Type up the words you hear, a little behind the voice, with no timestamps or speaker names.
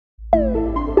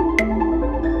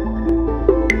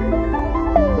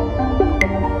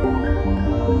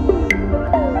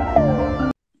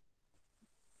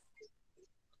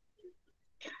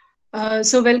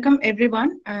So welcome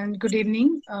everyone and good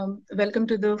evening. Welcome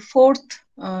to the fourth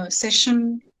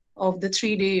session of the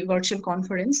 3-day virtual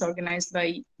conference organized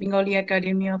by Bengali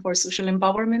Academia for Social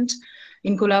Empowerment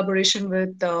in collaboration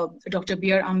with Dr.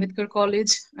 B.R. Ambedkar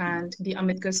College and the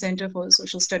Ambedkar Center for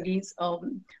Social Studies,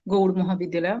 Ghosh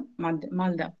Mohavidyalaya,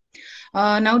 Malda.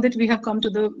 Now that we have come to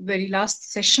the very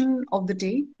last session of the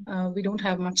day, we don't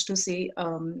have much to say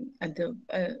at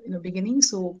the beginning.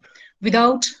 So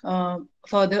without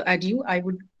further ado, I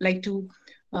would like to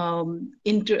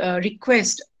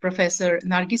request Professor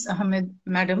Nargis Ahmed,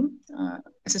 Madam,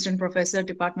 Assistant Professor,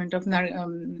 Department of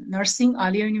Nursing,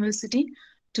 Alia University,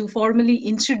 to formally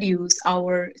introduce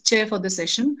our chair for the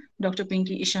session, Dr.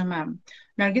 Pinky Isha, ma'am.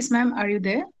 Nargis, ma'am, are you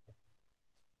there?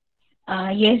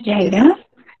 Yes, Jahida.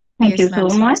 Thank you so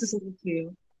much. Thank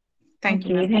you. Thank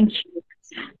you.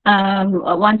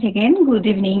 Once again, good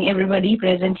evening, everybody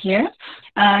present here.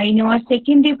 In our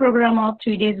second day program of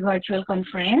 3 days virtual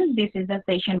conference, this is the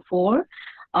session 4,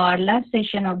 our last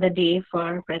session of the day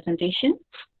for presentation.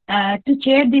 To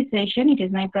chair this session, it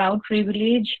is my proud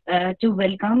privilege to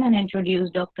welcome and introduce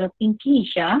Dr. Pinky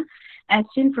Isha,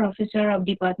 Assistant Professor of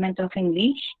Department of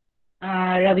English,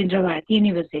 Rabindra Bharati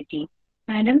University.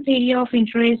 Madam's area of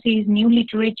interest is new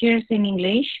literatures in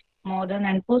English, modern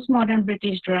and postmodern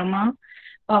British drama,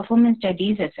 performance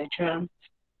studies, etc.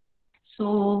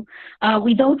 So,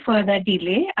 without further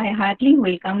delay, I heartily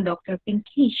welcome Dr.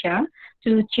 Pinky Isha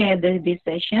to chair this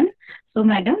session. So,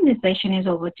 Madam, this session is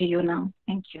over to you now.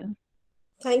 Thank you.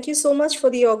 Thank you so much for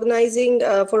the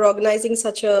organizing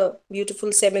such a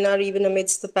beautiful seminar even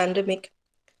amidst the pandemic.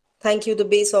 Thank you, the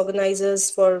base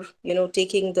organizers, for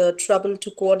taking the trouble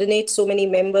to coordinate so many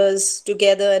members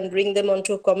together and bring them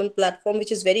onto a common platform,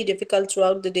 which is very difficult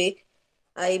throughout the day.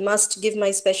 I must give my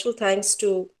special thanks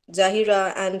to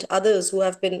Zahira and others who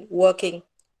have been working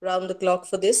round the clock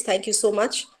for this. Thank you so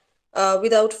much.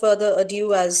 Without further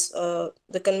ado, as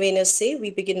the conveners say, we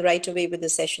begin right away with the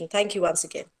session. Thank you once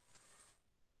again.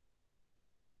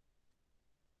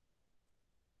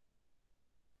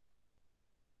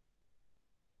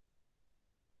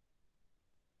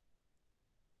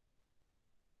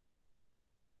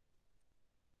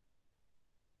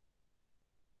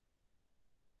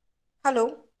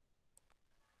 Hello.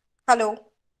 Hello.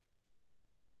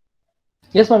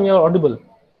 Yes, ma'am, you are audible.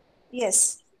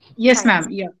 Yes. Yes, ma'am.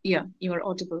 Yeah, you are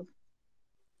audible.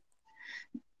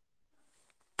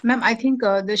 Ma'am, I think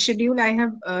the schedule, I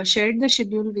have shared the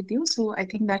schedule with you, so I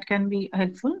think that can be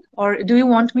helpful. Or do you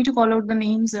want me to call out the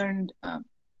names and,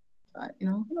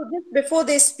 No, just before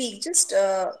they speak, just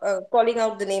calling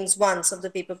out the names once of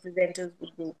the paper presenters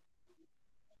would do.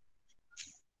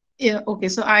 Yeah, okay,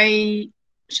 so I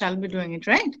shall be doing it,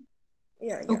 right?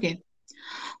 Yeah. Okay.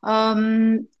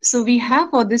 So we have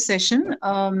for this session,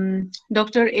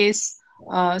 Dr. S.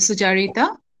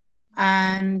 Sujaritha,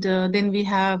 and then we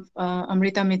have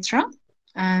Amrita Mitra,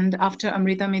 and after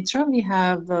Amrita Mitra, we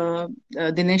have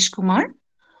Dinesh Kumar,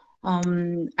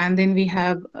 and then we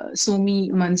have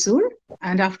Somy Manzoor,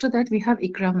 and after that we have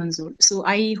Ikra Manzoor. So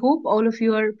I hope all of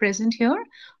you are present here.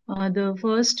 The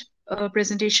first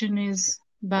presentation is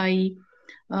by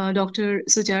Dr.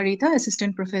 Sujaritha,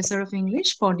 Assistant Professor of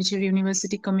English, Pondicherry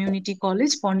University Community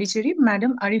College, Pondicherry.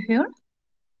 Madam, are you here?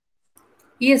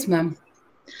 Yes, ma'am.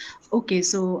 Okay,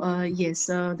 so yes,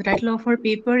 the title of her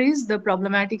paper is The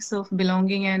Problematics of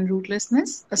Belonging and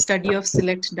Rootlessness, a study of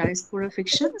select diaspora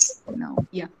fictions. Now,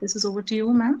 yeah, this is over to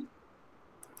you, ma'am.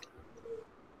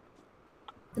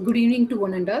 Good evening to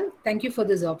one and all. Thank you for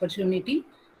this opportunity.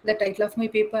 The title of my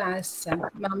paper, as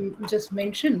ma'am just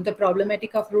mentioned, The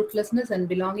Problematic of Rootlessness and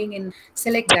Belonging in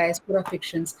Select Diaspora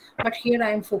Fictions. But here I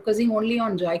am focusing only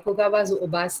on Joy Kogawa's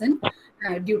Obasan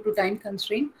due to time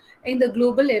constraint. In the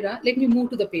global era, let me move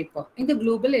to the paper. In the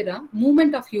global era,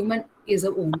 movement of human is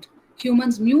owned.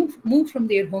 Humans move from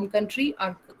their home country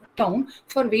or town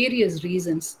for various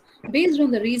reasons. Based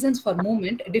on the reasons for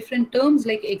movement, different terms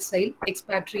like exile,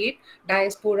 expatriate,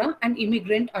 diaspora, and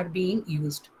immigrant are being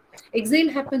used. Exile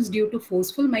happens due to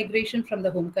forceful migration from the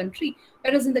home country,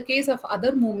 whereas in the case of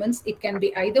other movements, it can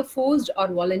be either forced or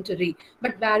voluntary,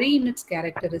 but vary in its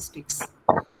characteristics.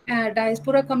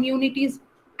 Diaspora communities,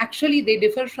 actually, they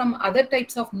differ from other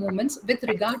types of movements with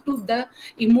regard to the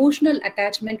emotional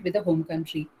attachment with the home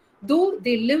country. Though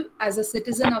they live as a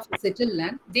citizen of a settled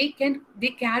land, they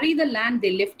carry the land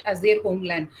they left as their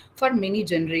homeland for many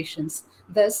generations.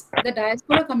 Thus, the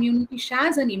diaspora community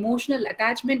shares an emotional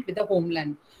attachment with the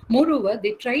homeland. Moreover,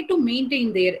 they try to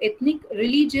maintain their ethnic,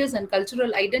 religious, and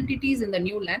cultural identities in the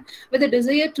new land with a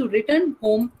desire to return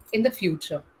home in the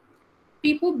future.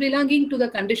 People belonging to the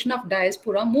condition of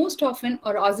diaspora most often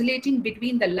are oscillating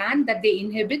between the land that they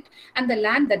inhabit and the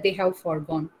land that they have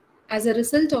foregone. As a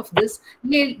result of this,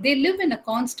 they live in a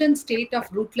constant state of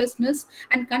rootlessness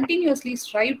and continuously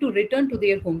strive to return to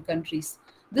their home countries.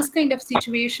 This kind of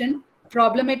situation,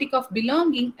 problematic of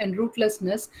belonging and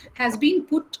rootlessness, has been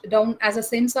put down as a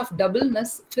sense of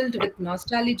doubleness filled with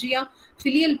nostalgia,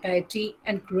 filial piety,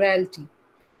 and cruelty.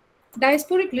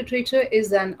 Diasporic literature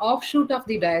is an offshoot of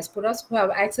the diasporas who have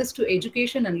access to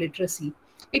education and literacy.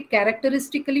 It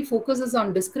characteristically focuses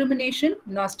on discrimination,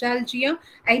 nostalgia,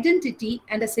 identity,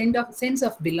 and a sense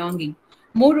of belonging.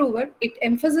 Moreover, it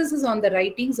emphasizes on the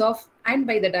writings of and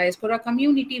by the diaspora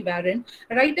community, wherein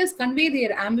writers convey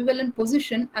their ambivalent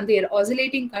position and their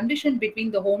oscillating condition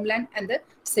between the homeland and the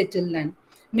settled land.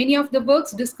 Many of the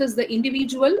works discuss the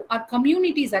individual or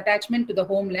community's attachment to the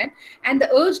homeland and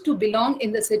the urge to belong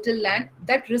in the settled land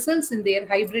that results in their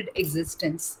hybrid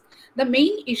existence. The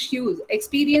main issues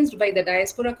experienced by the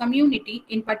diaspora community,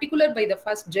 in particular by the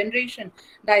first generation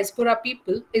diaspora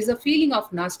people, is a feeling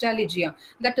of nostalgia,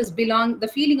 that is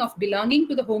the feeling of belonging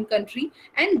to the home country,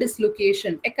 and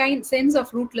dislocation, a kind sense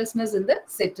of rootlessness in the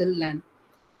settled land.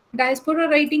 Diaspora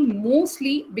writing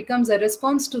mostly becomes a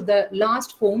response to the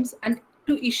lost homes and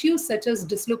to issues such as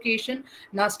dislocation,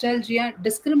 nostalgia,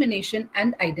 discrimination,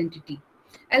 and identity.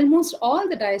 Almost all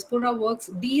the diaspora works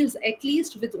deals at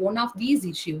least with one of these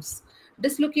issues.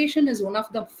 Dislocation is one of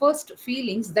the first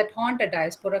feelings that haunt a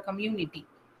diaspora community.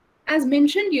 As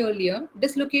mentioned earlier,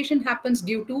 dislocation happens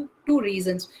due to two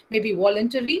reasons, maybe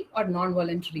voluntary or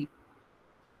non-voluntary.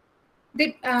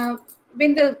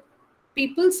 When the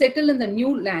people settle in the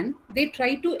new land, they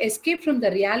try to escape from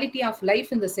the reality of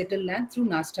life in the settled land through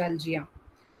nostalgia.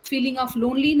 Feeling of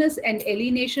loneliness and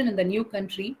alienation in the new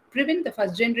country prevent the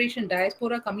first generation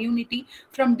diaspora community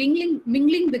from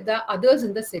mingling with the others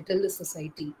in the settled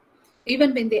society.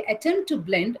 Even when they attempt to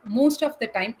blend, most of the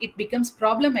time it becomes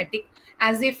problematic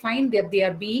as they find that they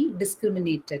are being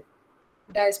discriminated.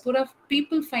 Diaspora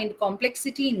people find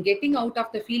complexity in getting out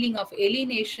of the feeling of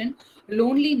alienation,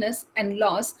 loneliness, and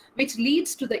loss, which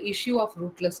leads to the issue of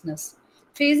rootlessness.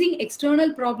 Facing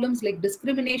external problems like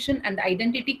discrimination and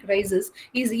identity crisis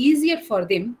is easier for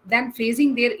them than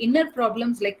facing their inner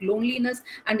problems like loneliness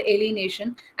and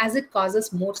alienation, as it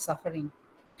causes more suffering.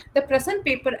 The present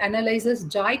paper analyzes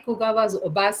Jai Kogawa's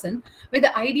Obasan with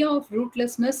the idea of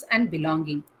rootlessness and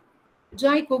belonging.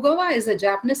 Jai Kogawa is a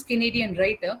Japanese-Canadian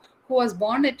writer who was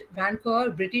born at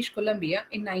Vancouver, British Columbia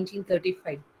in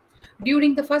 1935.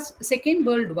 During the Second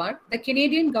World War, the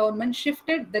Canadian government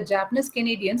shifted the Japanese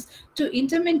Canadians to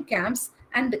internment camps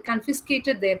and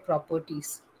confiscated their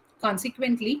properties.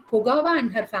 Consequently, Kogawa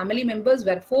and her family members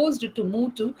were forced to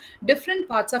move to different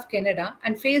parts of Canada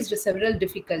and faced several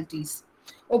difficulties.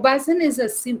 Obasan is a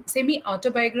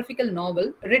semi-autobiographical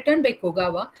novel written by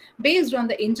Kogawa based on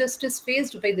the injustice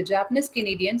faced by the Japanese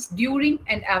Canadians during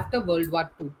and after World War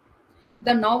II.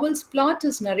 The novel's plot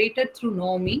is narrated through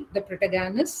Naomi, the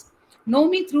protagonist.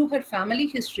 Naomi, through her family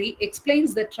history,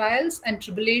 explains the trials and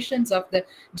tribulations of the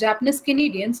Japanese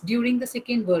Canadians during the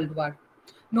Second World War.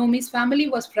 Naomi's family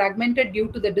was fragmented due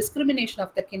to the discrimination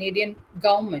of the Canadian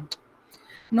government.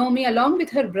 Naomi, along with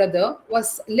her brother,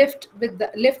 was left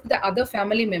the other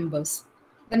family members.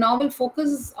 The novel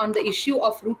focuses on the issue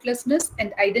of rootlessness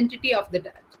and identity of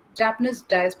the Japanese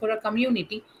diaspora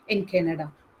community in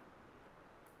Canada.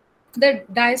 The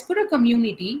diaspora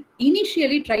community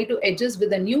initially tried to adjust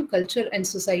with the new culture and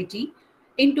society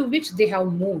into which they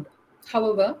have moved.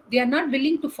 However, they are not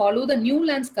willing to follow the new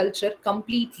land's culture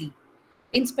completely.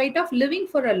 In spite of living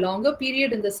for a longer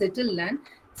period in the settled land,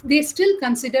 they still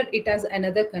consider it as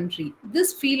another country.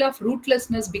 This feel of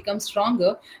rootlessness becomes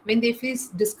stronger when they face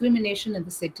discrimination in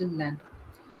the settled land.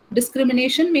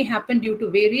 Discrimination may happen due to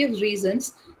various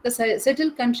reasons. The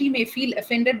settled country may feel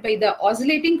offended by the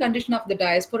oscillating condition of the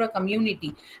diaspora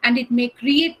community, and it may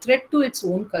create threat to its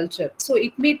own culture. So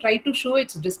it may try to show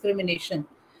its discrimination.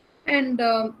 And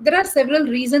there are several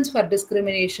reasons for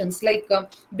discriminations, like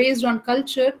based on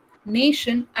culture,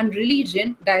 nation, and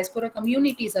religion, diaspora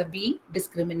communities are being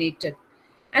discriminated.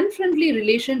 Unfriendly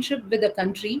relationship with a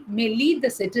country may lead the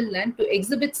settled land to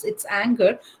exhibit its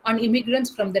anger on immigrants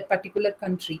from that particular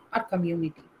country or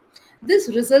community. This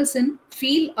results in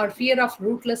fear of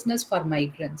rootlessness for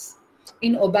migrants.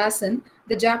 In Obasan,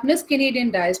 the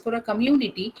Japanese-Canadian diaspora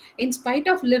community, in spite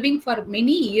of living for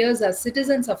many years as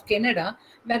citizens of Canada,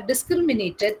 were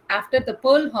discriminated after the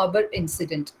Pearl Harbor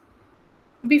incident.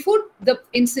 Before the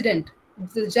incident,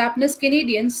 the Japanese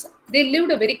Canadians, they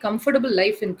lived a very comfortable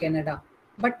life in Canada.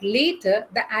 But later,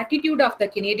 the attitude of the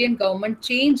Canadian government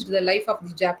changed the life of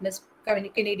the Japanese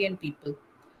Canadian people.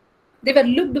 They were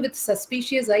looked with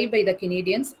suspicious eye by the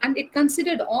Canadians, and it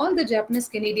considered all the Japanese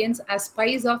Canadians as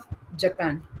spies of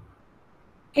Japan.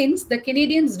 Hence, the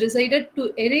Canadians decided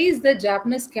to erase the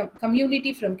Japanese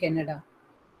community from Canada.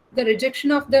 The rejection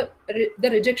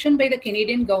by the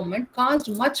Canadian government caused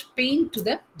much pain to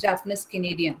the Japanese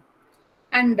Canadian.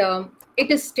 And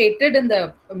it is stated in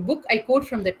the book, I quote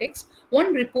from the text,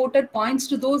 one reporter points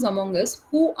to those among us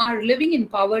who are living in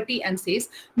poverty and says,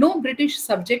 no British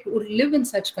subject would live in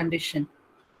such condition.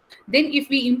 Then if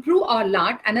we improve our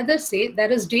lot, another say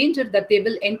there is danger that they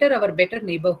will enter our better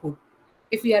neighborhood.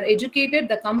 If we are educated,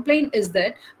 the complaint is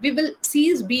that we will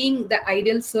cease being the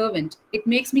ideal servant. It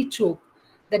makes me choke.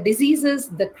 The diseases,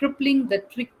 the crippling, the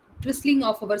twisting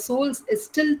of our souls is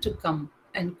still to come,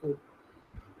 end quote.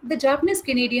 The Japanese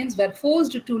Canadians were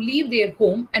forced to leave their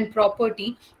home and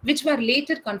property, which were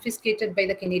later confiscated by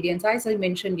the Canadians, as I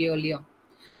mentioned earlier.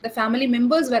 The family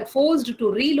members were forced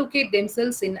to relocate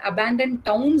themselves in abandoned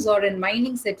towns or in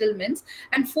mining settlements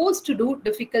and forced to do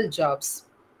difficult jobs.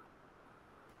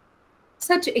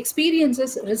 Such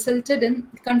experiences resulted in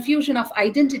confusion of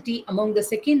identity among the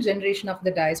second generation of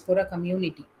the diaspora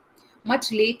community.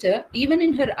 Much later, even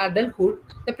in her adulthood,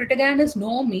 the protagonist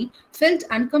Naomi felt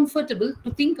uncomfortable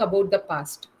to think about the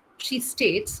past. She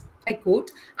states, I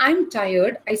quote, I'm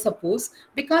tired, I suppose,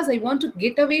 because I want to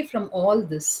get away from all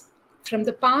this, from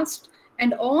the past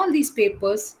and all these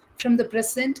papers, from the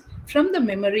present, from the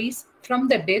memories, from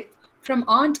the death, from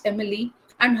Aunt Emily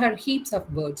and her heaps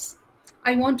of words.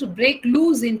 I want to break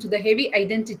loose into the heavy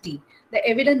identity, the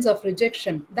evidence of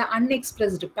rejection, the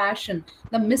unexpressed passion,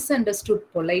 the misunderstood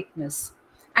politeness.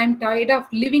 I'm tired of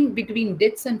living between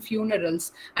deaths and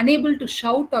funerals, unable to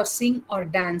shout or sing or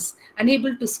dance,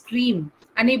 unable to scream,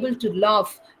 unable to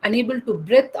laugh, unable to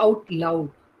breathe out loud,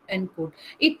 end quote.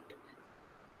 It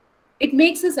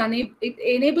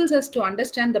enables us to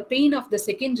understand the pain of the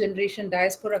second generation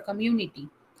diaspora community.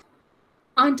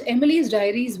 Aunt Emily's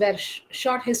diaries were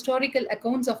short historical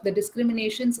accounts of the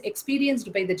discriminations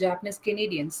experienced by the Japanese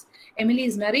Canadians.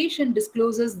 Emily's narration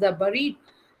discloses the buried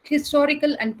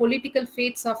historical and political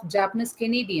fates of Japanese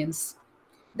Canadians.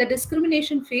 The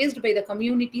discrimination faced by the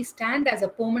community stand as a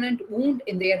permanent wound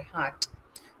in their heart.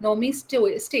 Naomi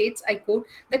states, I quote,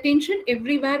 the tension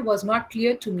everywhere was not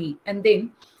clear to me, and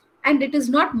it is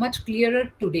not much clearer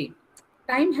today.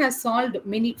 Time has solved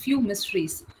few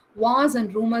mysteries. Wars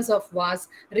and rumors of wars,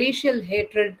 racial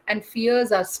hatred and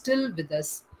fears are still with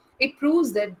us. It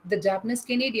proves that the Japanese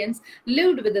Canadians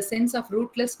lived with a sense of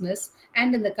rootlessness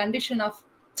and in the condition of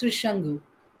trishangu.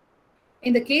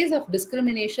 In the case of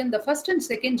discrimination, the first and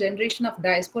second generation of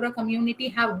diaspora community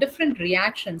have different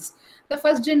reactions. The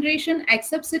first generation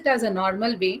accepts it as a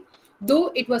normal way,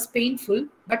 though it was painful,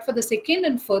 but for the second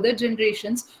and further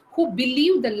generations who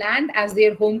believe the land as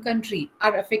their home country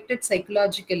are affected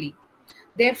psychologically.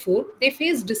 Therefore, they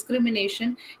face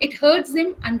discrimination, it hurts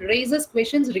them and raises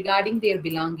questions regarding their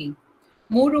belonging.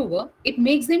 Moreover, it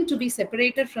makes them to be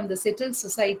separated from the settled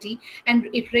society and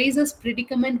it raises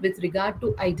predicament with regard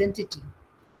to identity.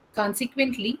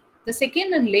 Consequently, the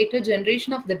second and later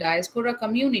generation of the diaspora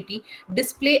community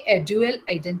display a dual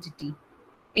identity.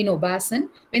 In Obasan,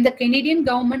 when the Canadian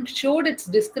government showed its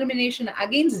discrimination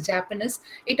against Japanese,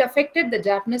 it affected the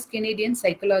Japanese Canadians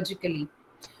psychologically.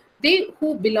 They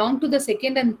who belong to the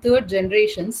second and third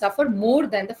generation suffer more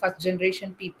than the first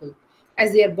generation people.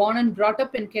 As they are born and brought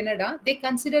up in Canada, they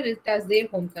consider it as their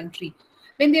home country.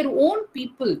 When their own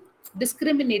people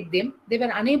discriminate them, they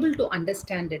were unable to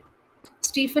understand it.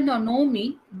 Stephen or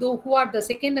Naomi, though who are the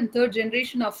second and third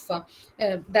generation of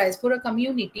diaspora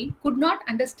community, could not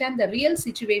understand the real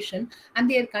situation and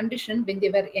their condition when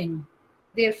they were young.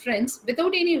 Their friends,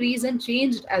 without any reason,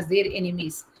 changed as their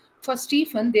enemies. For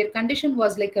Stephen, their condition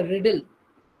was like a riddle.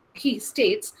 He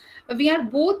states, we are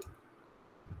both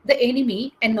the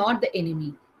enemy and not the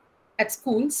enemy. At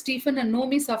school, Stephen and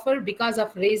Naomi suffer because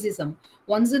of racism.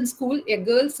 Once in school, a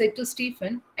girl said to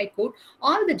Stephen, I quote,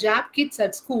 all the Jap kids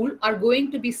at school are going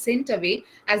to be sent away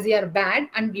as they are bad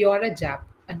and you're a Jap,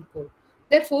 unquote.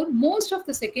 Therefore, most of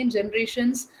the second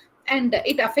generations, and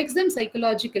it affects them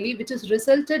psychologically, which has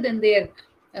resulted in their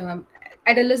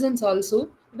adolescence also,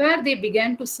 where they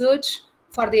began to search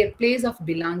for their place of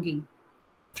belonging.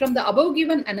 From the above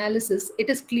given analysis, it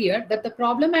is clear that the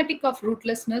problematic of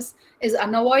rootlessness is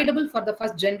unavoidable for the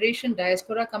first generation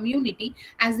diaspora community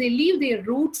as they leave their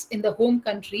roots in the home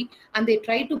country and they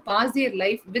try to pass their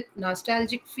life with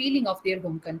nostalgic feeling of their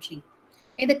home country.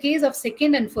 In the case of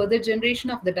second and further generation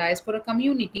of the diaspora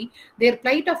community, their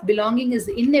plight of belonging is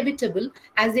inevitable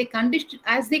as they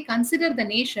consider the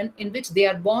nation in which they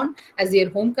are born as their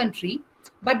home country,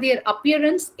 but their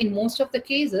appearance in most of the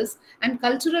cases and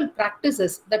cultural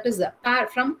practices, that is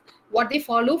from what they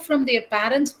follow from their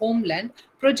parents' homeland,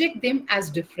 project them as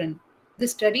different. The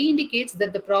study indicates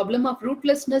that the problem of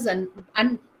rootlessness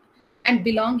and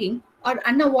belonging are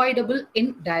unavoidable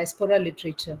in diaspora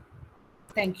literature.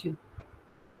 Thank you.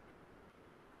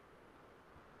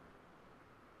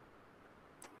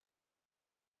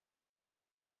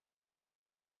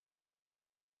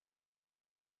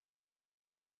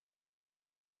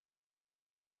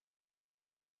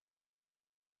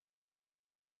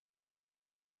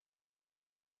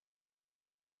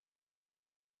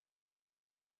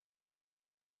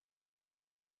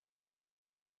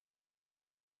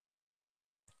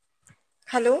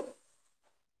 Hello,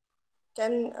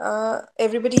 can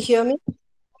everybody hear me?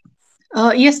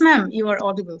 Yes, ma'am, you are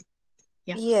audible.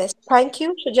 Yeah. Yes, thank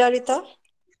you, Sujaritha,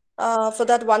 for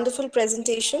that wonderful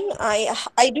presentation.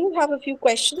 I do have a few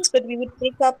questions, but we would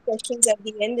take up questions at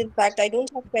the end. In fact, I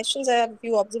don't have questions, I have a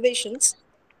few observations,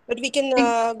 but we can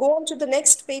go on to the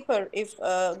next paper if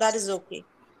that is okay.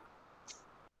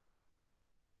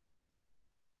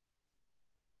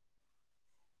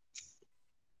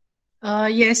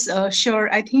 Yes,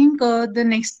 sure. I think the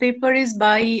next paper is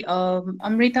by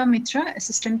Amrita Mitra,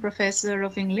 Assistant Professor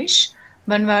of English,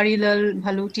 Banwarilal,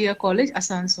 Bhalotia College,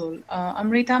 Asansol.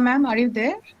 Amrita, ma'am, are you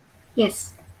there?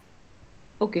 Yes.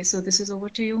 Okay, so this is over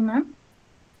to you, ma'am.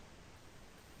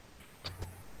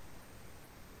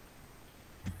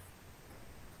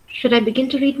 Should I begin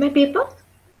to read my paper?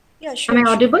 Yeah, sure. Am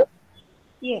I audible?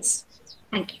 Yes.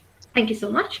 Thank you. Thank you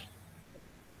so much.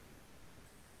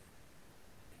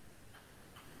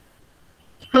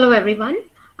 Hello, everyone.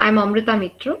 I'm Amrita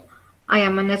Mitra. I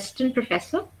am an assistant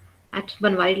professor at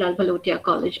Banwarilal Bhalotia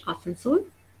College, Asansol.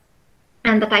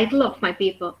 And the title of my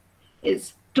paper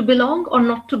is To Belong or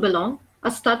Not to Belong, a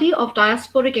study of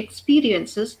diasporic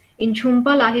experiences in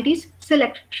Jhumpa Lahiri's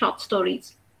select short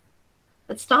stories.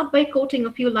 Let's start by quoting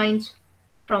a few lines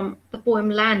from the poem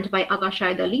Land by Aga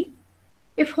Shahid Ali.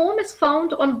 If home is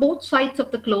found on both sides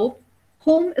of the globe,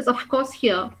 home is of course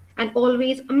here and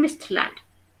always a mist land.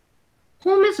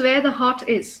 Home is where the heart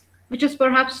is, which is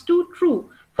perhaps too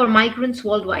true for migrants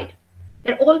worldwide.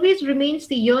 There always remains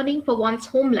the yearning for one's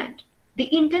homeland,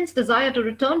 the intense desire to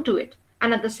return to it,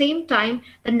 and at the same time,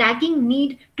 the nagging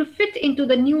need to fit into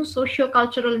the new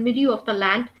socio-cultural milieu of the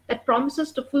land that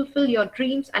promises to fulfill your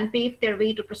dreams and pave their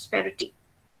way to prosperity.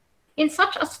 In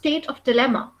such a state of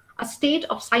dilemma, a state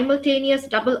of simultaneous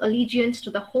double allegiance to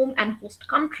the home and host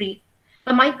country,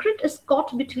 the migrant is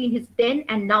caught between his then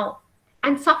and now,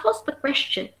 and suffers the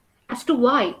question as to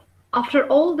why, after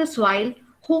all this while,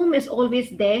 home is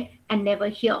always there and never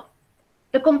here.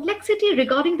 The complexity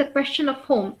regarding the question of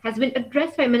home has been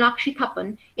addressed by Meenakshi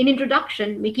Thappan in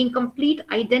Introduction, Making Complete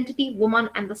Identity, Woman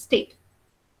and the State.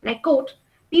 And I quote,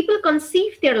 people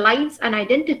conceive their lives and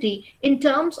identity in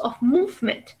terms of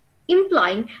movement,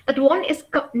 implying that one is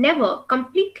never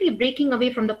completely breaking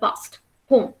away from the past,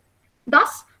 home.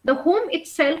 Thus, the home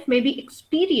itself may be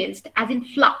experienced as in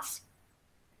flux.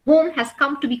 Home has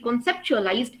come to be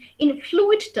conceptualized in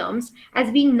fluid terms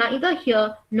as being neither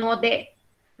here nor there.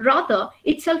 Rather,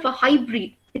 itself a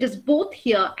hybrid. It is both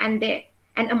here and there,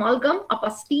 an amalgam, a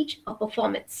pastiche, a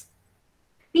performance.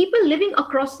 People living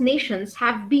across nations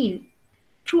have been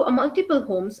through a multiple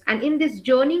homes, and in this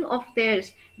journeying of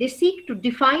theirs, they seek to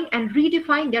define and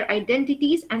redefine their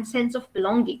identities and sense of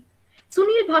belonging.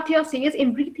 Sunil Bhatia says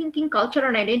in Rethinking Culture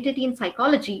and Identity in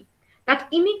Psychology that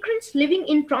immigrants living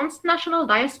in transnational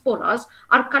diasporas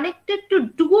are connected to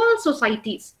dual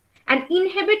societies and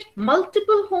inhabit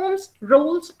multiple homes,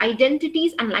 roles,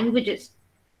 identities, and languages.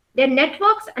 Their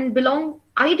networks and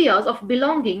ideas of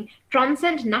belonging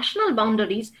transcend national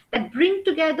boundaries that bring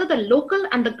together the local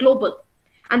and the global,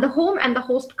 and the home and the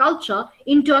host culture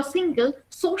into a single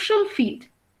social field.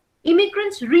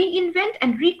 Immigrants reinvent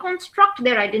and reconstruct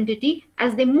their identity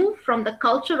as they move from the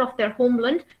culture of their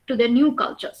homeland to their new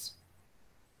cultures.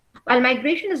 While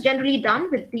migration is generally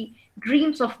done with the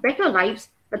dreams of better lives,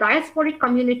 the diasporic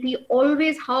community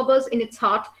always harbors in its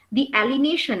heart the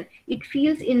alienation it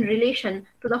feels in relation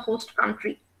to the host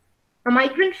country. A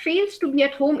migrant fails to be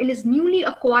at home in his newly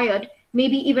acquired,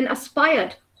 maybe even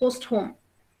aspired, host home.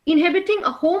 Inhabiting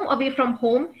a home away from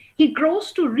home, he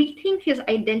grows to rethink his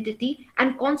identity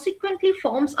and consequently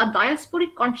forms a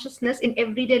diasporic consciousness in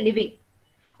everyday living.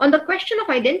 On the question of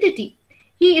identity,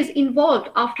 he is involved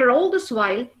after all this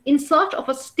while in search of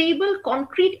a stable,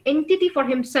 concrete entity for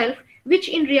himself, which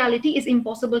in reality is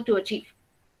impossible to achieve.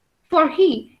 For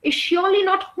he is surely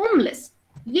not homeless,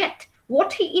 yet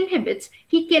what he inhabits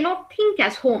he cannot think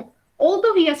as home,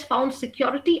 although he has found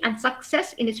security and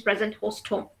success in his present host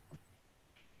home.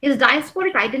 His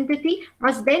diasporic identity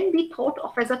must then be thought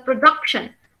of as a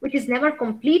production, which is never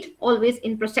complete, always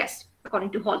in process,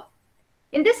 according to Hall.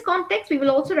 In this context, we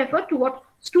will also refer to what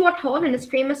Stuart Hall in his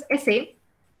famous essay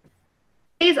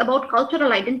says about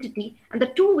cultural identity and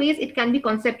the two ways it can be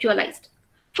conceptualized.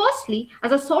 Firstly,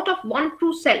 as a sort of one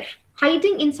true self,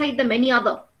 hiding inside the many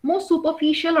other, more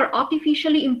superficial or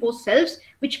artificially imposed selves,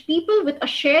 which people with a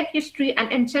shared history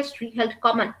and ancestry held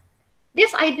common.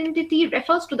 This identity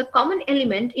refers to the common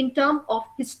element in terms of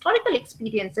historical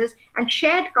experiences and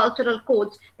shared cultural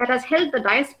codes that has helped the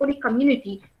diasporic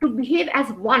community to behave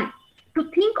as one, to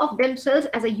think of themselves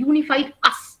as a unified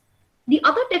us. The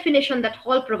other definition that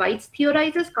Hall provides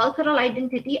theorizes cultural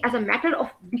identity as a matter of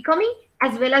becoming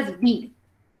as well as being.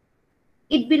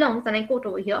 It belongs, and I quote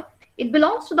over here, it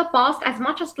belongs to the past as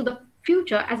much as to the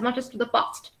future as much as to the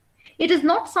past. It is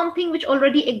not something which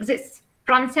already exists,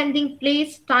 transcending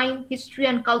place, time, history,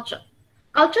 and culture.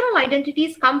 Cultural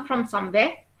identities come from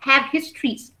somewhere, have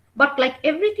histories, but like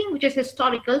everything which is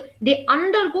historical, they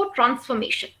undergo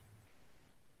transformation.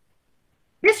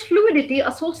 This fluidity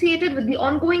associated with the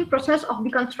ongoing process of the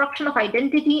construction of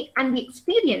identity and the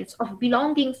experience of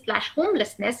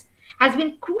belonging/homelessness has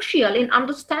been crucial in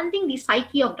understanding the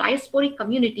psyche of diasporic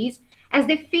communities as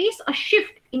they face a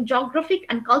shift in geographic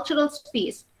and cultural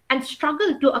space and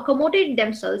struggle to accommodate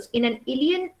themselves in an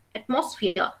alien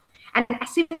atmosphere and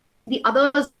assimilate the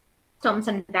others' terms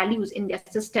and values in their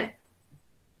system.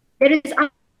 There is a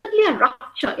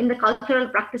rupture in the cultural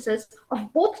practices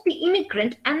of both the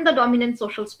immigrant and the dominant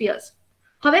social spheres.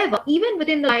 However, even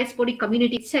within the diasporic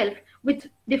community itself, with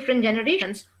different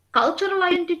generations, cultural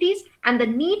identities and the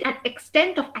need and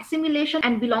extent of assimilation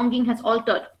and belonging has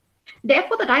altered.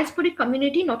 Therefore, the diasporic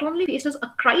community not only faces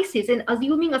a crisis in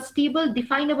assuming a stable,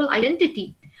 definable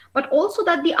identity, but also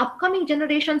that the upcoming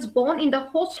generations born in the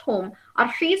host home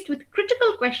are faced with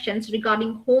critical questions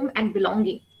regarding home and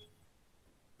belonging.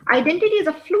 Identity is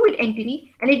a fluid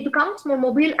entity, and it becomes more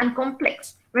mobile and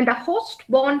complex when the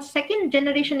host-born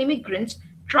second-generation immigrants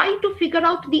try to figure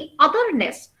out the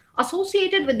otherness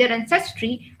associated with their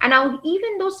ancestry, and how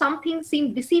even though some things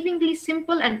seem deceivingly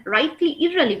simple and rightly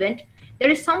irrelevant, there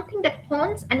is something that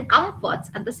haunts and comforts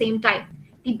at the same time,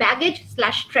 the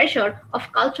baggage/treasure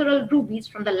of cultural rubies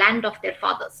from the land of their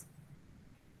fathers.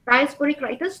 Diasporic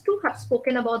writers too have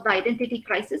spoken about the identity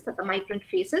crisis that the migrant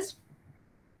faces.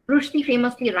 Rushdie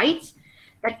famously writes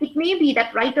that it may be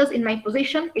that writers in my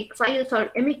position, exiles or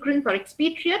immigrants or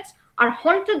expatriates, are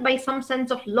haunted by some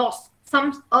sense of loss,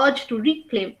 some urge to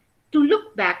reclaim, to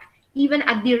look back, even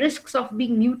at the risks of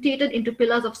being mutated into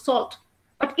pillars of salt.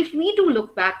 But if we do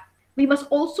look back, we must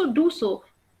also do so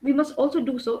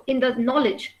in the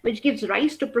knowledge which gives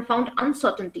rise to profound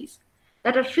uncertainties.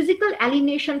 That a physical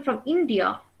alienation from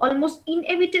India almost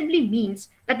inevitably means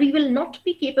that we will not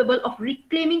be capable of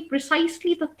reclaiming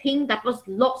precisely the thing that was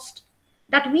lost.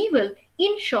 That we will,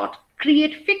 in short,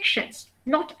 create fictions,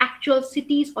 not actual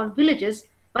cities or villages,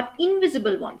 but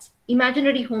invisible ones,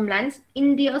 imaginary homelands,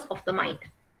 Indias of the mind.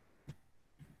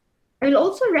 I will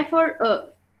also refer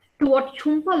to what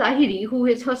Jhumpa Lahiri, who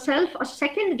is herself a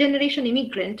second-generation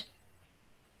immigrant,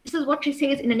 this is what she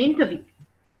says in an interview.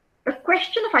 The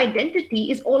question of identity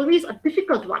is always a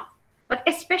difficult one, but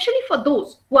especially for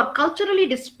those who are culturally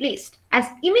displaced, as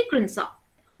immigrants are,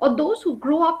 or those who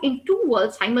grow up in two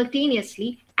worlds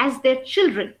simultaneously as their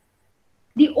children.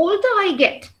 The older I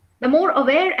get, the more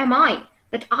aware am I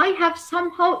that I have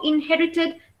somehow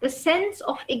inherited the sense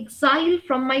of exile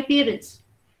from my parents,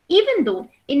 even though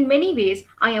in many ways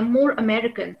I am more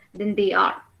American than they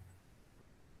are.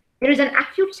 There is an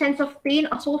acute sense of pain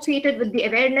associated with the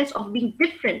awareness of being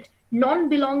different,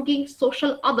 non-belonging,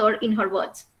 social other, in her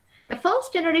words. The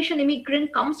first-generation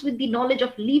immigrant comes with the knowledge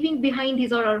of leaving behind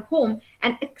his or her home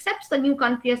and accepts the new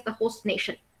country as the host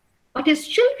nation. But his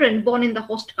children born in the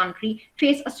host country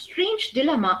face a strange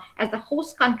dilemma as the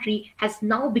host country has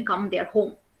now become their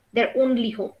home, their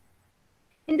only home.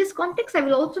 In this context, I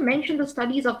will also mention the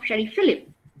studies of Sherry Phillip,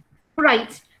 who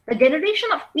writes, the generation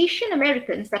of Asian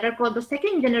Americans that are called the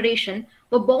second generation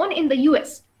were born in the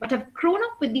US, but have grown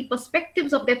up with the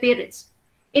perspectives of their parents.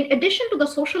 In addition to the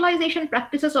socialization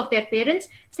practices of their parents,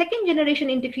 second generation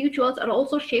individuals are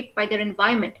also shaped by their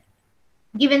environment.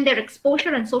 Given their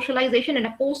exposure and socialization in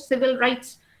a post-civil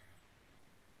rights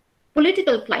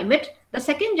political climate, the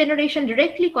second generation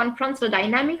directly confronts the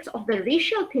dynamics of the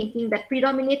racial thinking that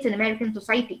predominates in American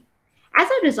society. As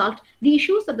a result, the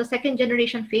issues that the second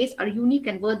generation face are unique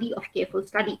and worthy of careful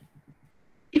study.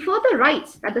 He further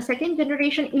writes that the second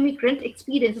generation immigrant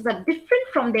experiences are different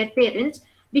from their parents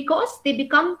because they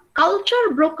become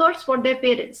culture brokers for their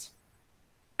parents.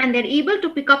 and they're able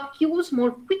to pick up cues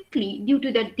more quickly due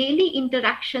to their daily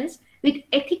interactions with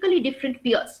ethically different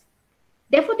peers.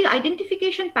 Therefore, the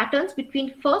identification patterns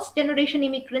between first-generation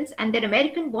immigrants and their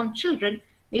American-born children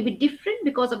may be different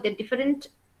because of their different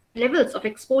levels of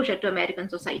exposure to American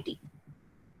society.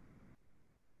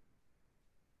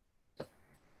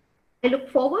 I look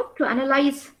forward to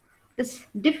analyze this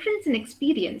difference in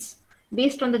experience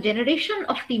based on the generation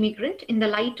of the immigrant in the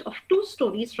light of two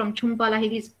stories from Jhumpa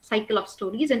Lahiri's cycle of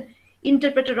stories, an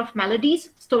interpreter of maladies,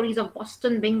 stories of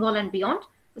Boston, Bengal, and beyond.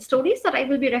 The stories that I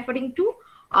will be referring to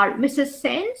are Mrs.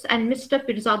 Sen's and Mr.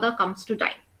 Pirzada Comes to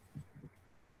Dine.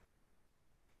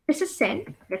 Mrs.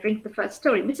 Sen, referring to the first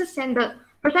story, Mrs. Sen, the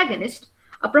protagonist,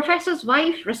 a professor's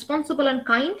wife, responsible and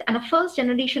kind, and a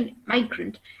first-generation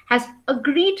migrant, has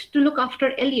agreed to look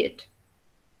after Elliot,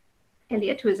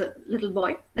 who is a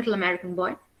little American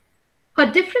boy.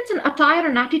 Her difference in attire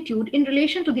and attitude in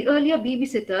relation to the earlier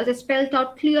babysitters is spelled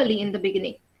out clearly in the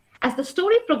beginning. As the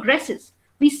story progresses,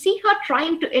 we see her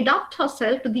trying to adapt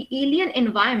herself to the alien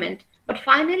environment, but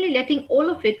finally letting all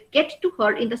of it get to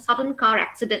her in the sudden car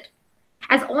accident.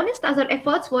 As honest as her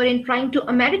efforts were in trying to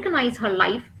Americanize her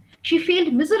life, she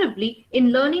failed miserably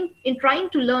in trying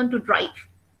to learn to drive.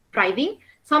 Driving,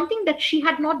 something that she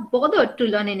had not bothered to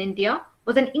learn in India,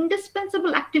 was an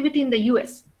indispensable activity in the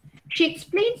US. She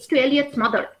explains to Elliot's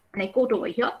mother, and I quote over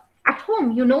here, "At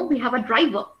home, you know, we have a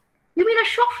driver." "You mean a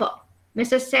chauffeur?"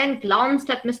 Mrs. Sen glanced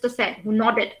at Mr. Sen, who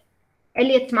nodded.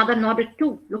 Elliot's mother nodded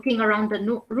too, looking around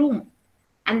the room.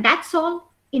 "And that's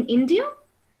all? In India?"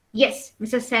 "Yes,"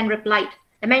 Mrs. Sen replied.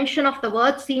 The mention of the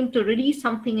word seemed to release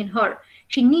something in her.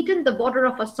 She neatened the border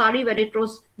of her sari where it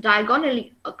rose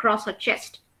diagonally across her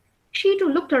chest. She too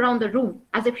looked around the room,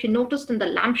 as if she noticed in the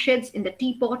lampshades, in the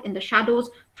teapot, in the shadows,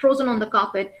 frozen on the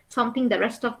carpet, something the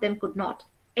rest of them could not.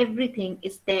 Everything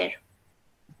is there.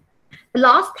 The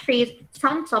last phrase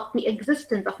sums up the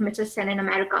existence of Mrs. Sen in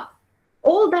America.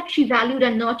 All that she valued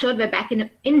and nurtured were back in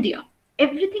India.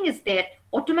 Everything is there,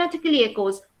 automatically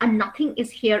echoes, and nothing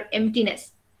is here,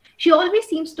 emptiness. She always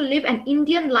seems to live an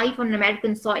Indian life on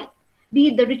American soil. Be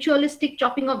it the ritualistic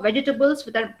chopping of vegetables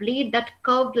with her blade that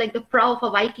curved like the prow of a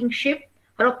Viking ship,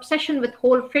 her obsession with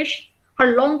whole fish,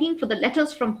 her longing for the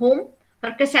letters from home,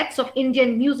 her cassettes of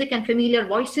Indian music and familiar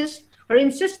voices, her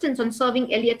insistence on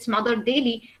serving Elliot's mother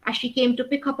daily as she came to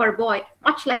pick up her boy,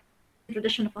 much like the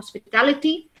tradition of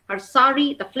hospitality, her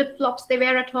sari, the flip-flops they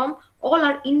wear at home, all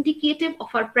are indicative of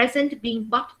her present being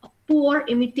but a poor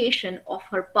imitation of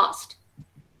her past.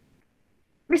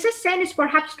 Mrs. Sen is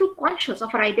perhaps too conscious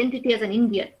of her identity as an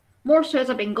Indian, more so as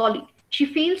a Bengali. She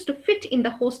fails to fit in the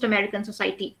host American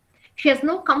society. She has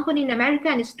no company in America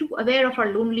and is too aware of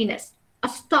her loneliness, a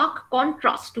stark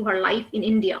contrast to her life in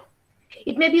India.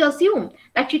 It may be assumed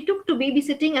that she took to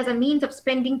babysitting as a means of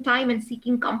spending time and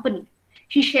seeking company.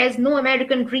 She shares no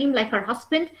American dream like her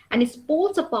husband and is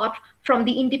poles apart from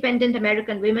the independent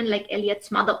American women like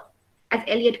Elliot's mother. As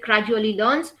Elliot gradually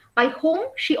learns, by home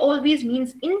she always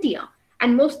means India,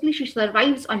 and mostly she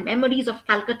survives on memories of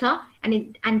Calcutta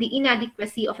and the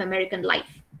inadequacy of American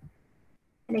life.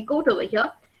 And I quote over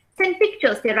here, "Send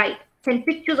pictures," they write. "Send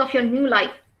pictures of your new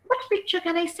life." What picture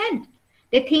can I send?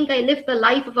 They think I live the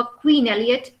life of a queen,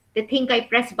 Elliot. They think I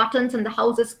press buttons and the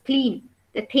house is clean.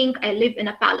 They think I live in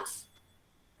a palace.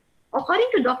 According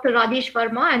to Dr. Rajesh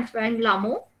Verma and Swayam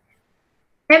Lamo,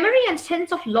 memory and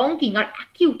sense of longing are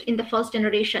acute in the first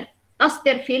generation, thus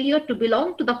their failure to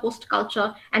belong to the host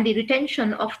culture and the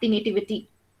retention of the nativity.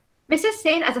 Mrs.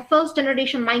 Sen, as a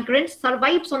first-generation migrant,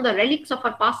 survives on the relics of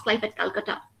her past life at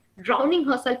Calcutta, drowning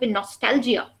herself in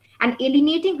nostalgia and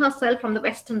alienating herself from the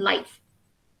Western life.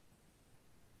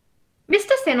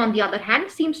 Mr. Sen, on the other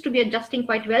hand, seems to be adjusting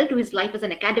quite well to his life as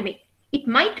an academic. It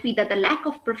might be that the lack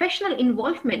of professional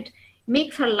involvement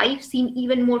makes her life seem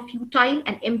even more futile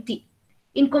and empty.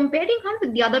 In comparing her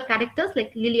with the other characters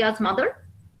like Lilia's mother,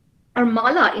 or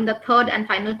Mala in the third and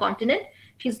final continent,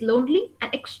 she's lonely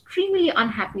and extremely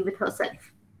unhappy with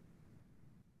herself.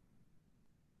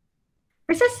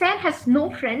 Mrs. Sen has no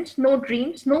friends, no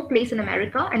dreams, no place in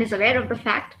America, and is aware of the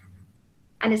fact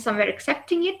and is somewhere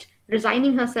accepting it,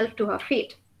 resigning herself to her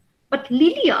fate. But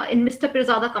Lilia in Mr.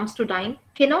 Pirzada Comes to Dine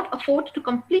cannot afford to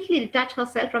completely detach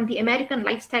herself from the American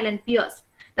lifestyle and peers,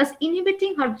 thus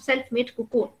inhibiting her self-made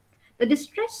cocoon. The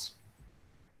distress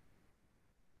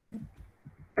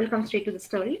I'll come straight to the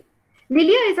story.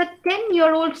 Lilia is a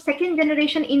 10-year-old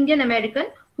second-generation Indian American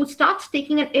who starts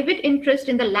taking an avid interest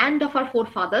in the land of her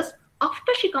forefathers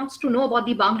after she comes to know about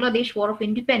the Bangladesh War of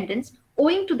Independence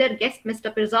owing to their guest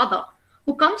Mr. Pirzada,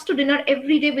 who comes to dinner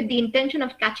every day with the intention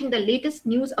of catching the latest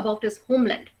news about his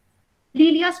homeland.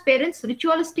 Lilia's parents'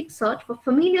 ritualistic search for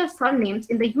familiar surnames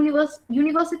in the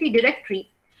university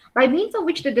directory, by means of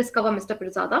which they discover Mr.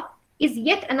 Pirzada, is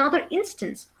yet another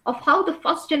instance of how the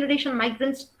first-generation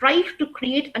migrants strive to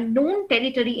create a known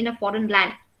territory in a foreign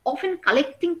land, often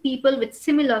collecting people with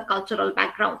similar cultural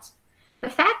backgrounds. The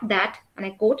fact that, and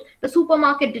I quote, the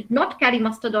supermarket did not carry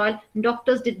mustard oil,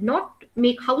 doctors did not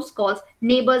make house calls,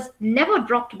 neighbors never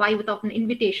dropped by without an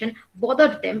invitation,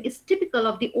 bothered them is typical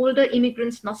of the older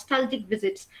immigrants' nostalgic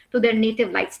visits to their native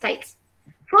lifestyles.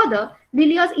 Further,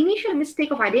 Lilia's initial mistake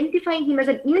of identifying him as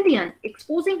an Indian,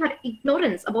 exposing her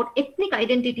ignorance about ethnic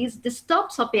identities,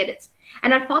 disturbs her parents,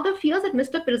 and her father fears that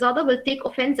Mr. Pirzada will take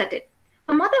offense at it.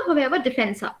 Her mother, however,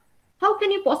 defends her. How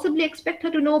can you possibly expect her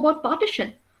to know about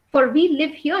partition? For we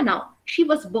live here now. She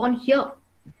was born here.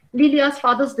 Lilia's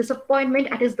father's disappointment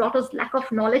at his daughter's lack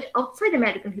of knowledge outside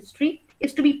American history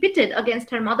is to be pitted against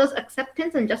her mother's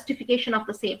acceptance and justification of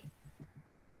the same.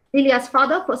 Lilia's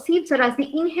father perceives her as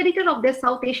the inheritor of their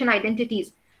South Asian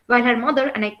identities, while her mother,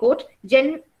 and I quote,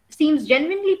 seems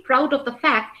genuinely proud of the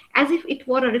fact as if it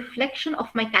were a reflection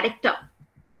of my character.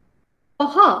 For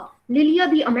her, Lilia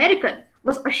the American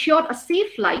was assured a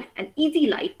safe life, an easy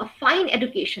life, a fine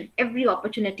education, every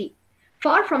opportunity.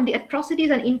 Far from the atrocities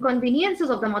and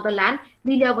inconveniences of the motherland,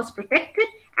 Lilia was protected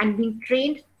and being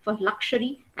trained for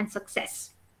luxury and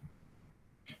success.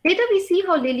 Later we see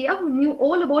how Lilia, who knew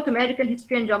all about American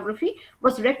history and geography,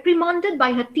 was reprimanded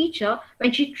by her teacher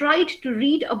when she tried to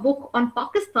read a book on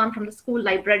Pakistan from the school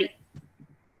library.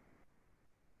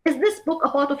 Is this book a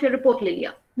part of your report,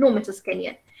 Lilia? No, Mrs.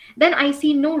 Kenyon. Then I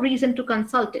see no reason to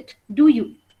consult it. Do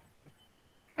you?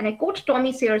 And I quote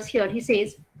Tommy Sayers here. He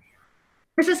says,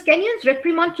 Mrs. Kenyon's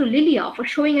reprimand to Lilia for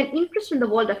showing an interest in the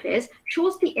world affairs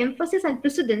shows the emphasis and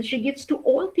precedence she gives to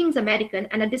all things American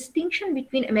and a distinction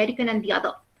between American and the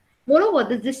other. Moreover,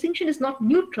 this distinction is not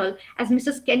neutral, as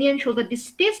Mrs. Kenyon shows a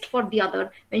distaste for the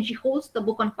other when she holds the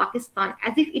book on Pakistan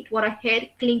as if it were a hair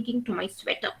clinking to my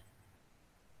sweater.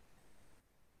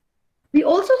 We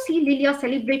also see Lilia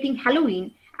celebrating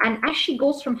Halloween, and as she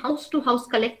goes from house to house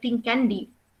collecting candy,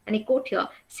 and I quote here,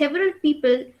 several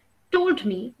people told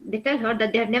me, they tell her,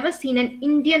 that they have never seen an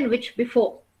Indian witch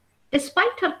before.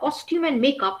 Despite her costume and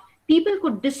makeup, people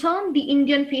could discern the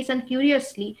Indian face, and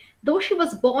curiously, though she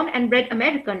was born and bred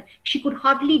American, she could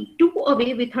hardly do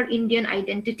away with her Indian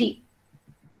identity.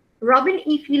 Robin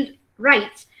E. Field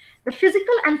writes, the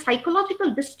physical and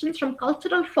psychological distance from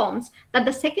cultural forms that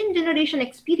the second generation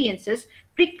experiences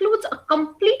precludes a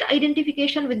complete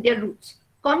identification with their roots.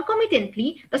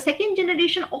 Concomitantly, the second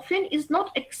generation often is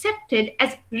not accepted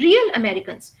as real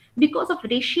Americans because of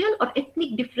racial or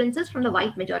ethnic differences from the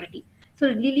white majority. So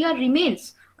Lilia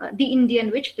remains the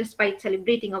Indian witch despite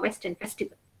celebrating a Western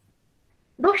festival.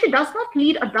 Though she does not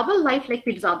lead a double life like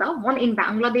Pirzada, one in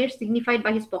Bangladesh signified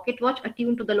by his pocket watch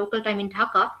attuned to the local time in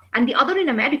Dhaka, and the other in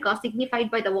America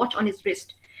signified by the watch on his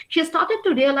wrist, she has started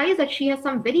to realize that she has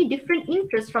some very different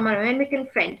interests from her American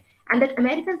friend, and that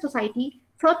American society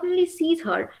certainly sees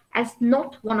her as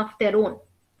not one of their own.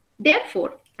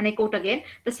 Therefore, and I quote again,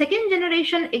 the second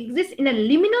generation exists in a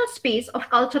liminal space of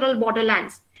cultural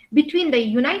borderlands between the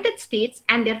United States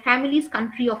and their family's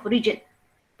country of origin.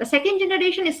 The second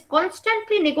generation is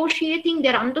constantly negotiating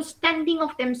their understanding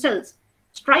of themselves,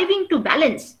 striving to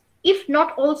balance, if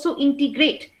not also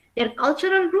integrate, their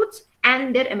cultural roots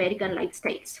and their American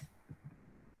lifestyles.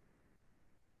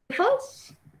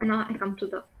 First, and now I come to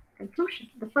the conclusion.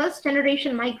 The first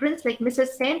generation migrants like Mrs.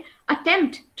 Sen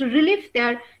attempt to relive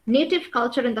their native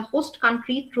culture in the host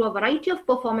country through a variety of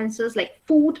performances like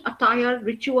food, attire,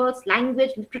 rituals, language,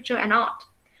 literature, and art.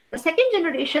 The second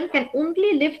generation can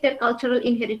only live their cultural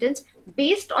inheritance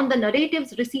based on the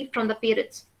narratives received from the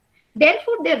parents.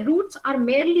 Therefore, their roots are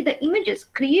merely the images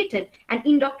created and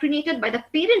indoctrinated by the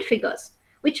parent figures,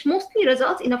 which mostly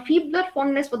results in a feebler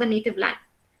fondness for the native land.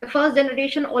 The first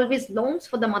generation always longs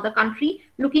for the mother country,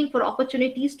 looking for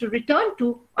opportunities to return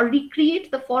to or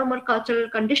recreate the former cultural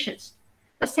conditions.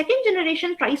 The second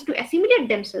generation tries to assimilate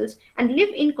themselves and live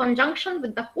in conjunction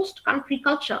with the host country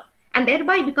culture, and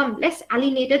thereby become less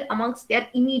alienated amongst their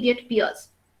immediate peers.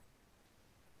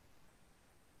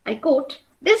 I quote,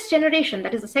 this generation,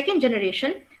 that is the second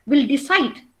generation, will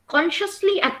decide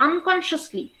consciously and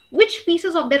unconsciously which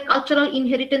pieces of their cultural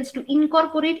inheritance to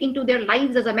incorporate into their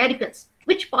lives as Americans,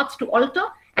 which parts to alter,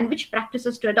 and which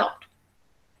practices to adopt.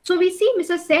 So we see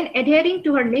Mrs. Sen adhering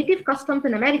to her native customs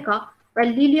in America, while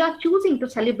Lilia choosing to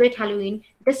celebrate Halloween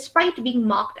despite being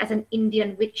marked as an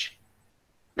Indian witch.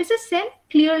 Mrs. Sen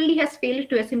clearly has failed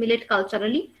to assimilate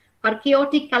culturally. Her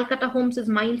chaotic Calcutta homes is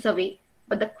miles away.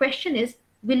 But the question is,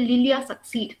 will Lilia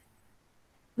succeed?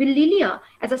 will Lilia,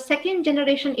 as a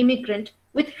second-generation immigrant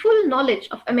with full knowledge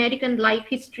of American life,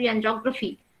 history, and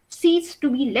geography, cease to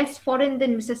be less foreign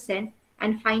than Mrs. Sen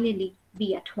and finally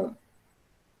be at home?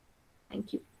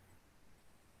 Thank you.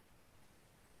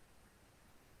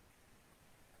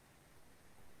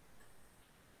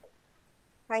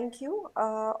 Thank you,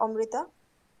 Amrita,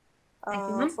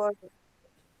 Thank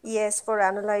you, for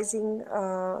analyzing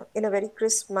in a very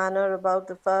crisp manner about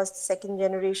the first, second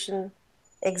generation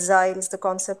exiles, the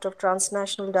concept of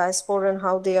transnational diaspora and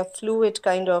how they are fluid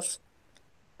kind of,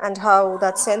 and how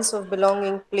that sense of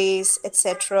belonging, place,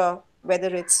 etc.,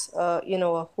 whether it's a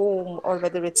home or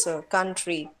whether it's a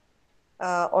country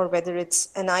or whether it's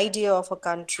an idea of a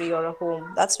country or a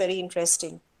home. That's very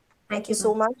interesting. Thank you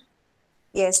so much.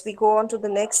 Yes, we go on to the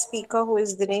next speaker, who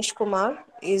is Dinesh Kumar.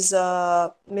 Is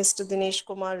Mr. Dinesh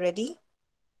Kumar ready?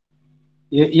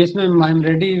 Yes, ma'am. I'm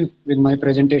ready with my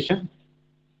presentation.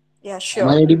 Yeah, sure. Am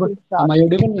I audible? Am I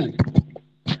audible, ma'am?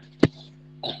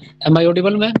 Am I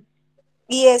audible, ma'am?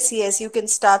 Yes, you can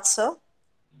start, sir.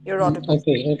 You're audible.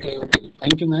 Okay.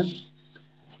 Thank you, ma'am.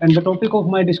 And the topic of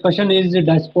my discussion is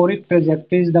Diasporic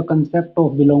Trajectories, the concept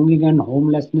of belonging and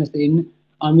homelessness in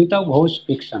Amitav Ghosh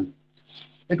fiction.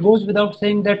 It goes without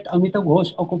saying that Amitav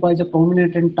Ghosh occupies a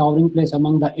prominent and towering place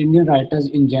among the Indian writers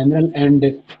in general and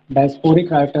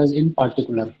diasporic writers in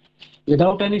particular.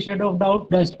 Without any shadow of doubt,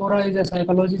 diaspora is a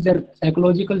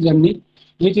psychological journey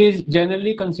which is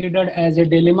generally considered as a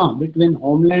dilemma between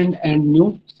homeland and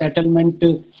new settlement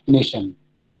nation.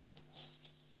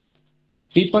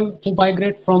 People who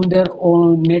migrate from their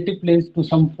own native place to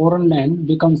some foreign land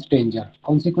become stranger.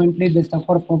 Consequently, they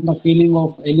suffer from the feeling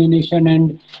of alienation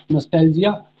and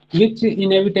nostalgia, which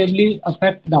inevitably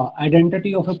affect the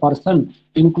identity of a person,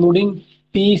 including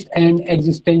peace and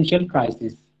existential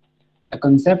crisis. The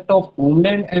concept of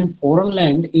homeland and foreign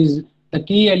land is the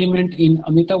key element in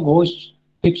Amitav Ghosh's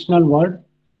fictional world.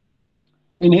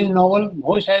 In his novel,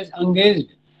 Ghosh has engaged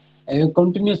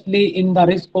continuously in the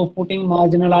risk of putting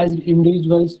marginalized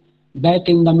individuals back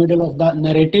in the middle of the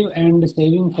narrative and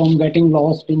saving from getting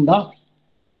lost in the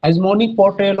hegemonic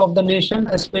portrayal of the nation,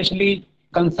 especially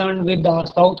concerned with the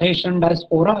South Asian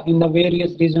diaspora in the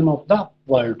various regions of the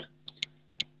world.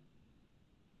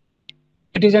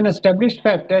 It is an established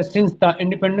fact that since the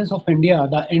independence of India,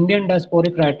 the Indian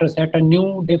diasporic writers set a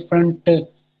new, different,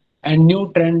 and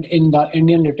new trend in the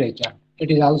Indian literature. It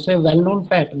is also a well-known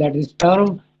fact that this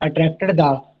term attracted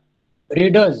the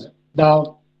readers,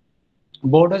 the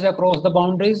borders across the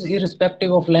boundaries,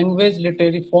 irrespective of language,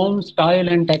 literary form, style,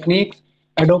 and techniques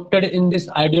adopted in this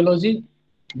ideology.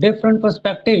 Different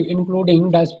perspective,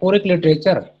 including diasporic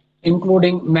literature,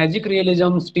 including magic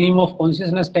realism, stream of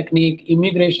consciousness technique,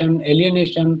 immigration,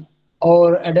 alienation,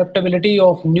 or adaptability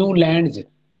of new lands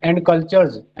and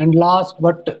cultures. And last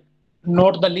but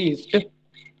not the least,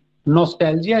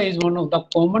 nostalgia is one of the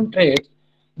common traits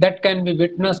that can be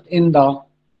witnessed in the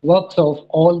works of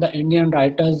all the Indian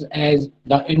writers, as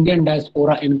the Indian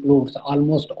diaspora includes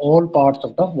almost all parts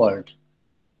of the world.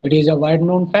 It is a wide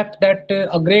known fact that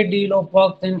a great deal of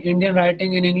works in Indian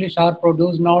writing in English are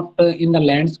produced not in the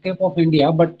landscape of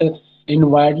India but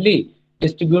in widely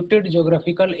distributed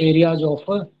geographical areas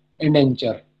of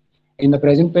indenture. In the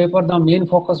present paper, the main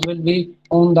focus will be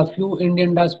on the few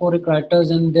Indian diasporic writers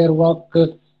and their work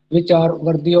which are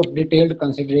worthy of detailed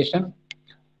consideration.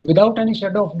 Without any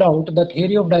shadow of doubt, the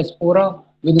theory of diaspora,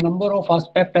 with a number of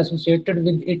aspects associated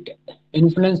with it,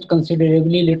 influenced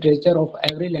considerably literature of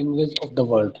every language of the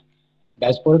world.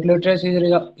 Diasporic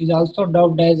literature is also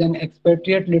dubbed as an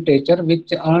expatriate literature,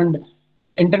 which earned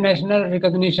international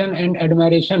recognition and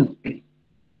admiration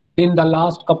in the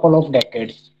last couple of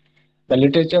decades. The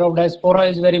literature of diaspora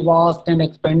is very vast and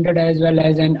expanded, as well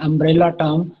as an umbrella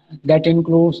term that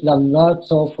includes the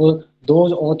works of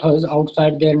those authors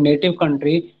outside their native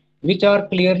country which are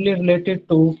clearly related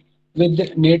to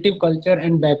with native culture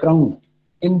and background.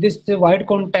 In this wide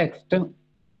context,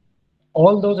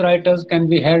 all those writers can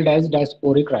be held as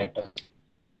diasporic writers.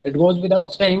 It goes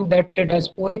without saying that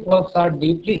diasporic works are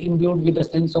deeply imbued with a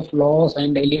sense of loss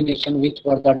and alienation, which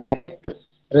were the direct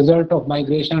result of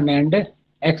migration and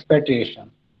expatriation.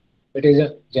 It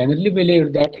is generally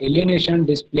believed that alienation,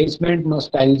 displacement,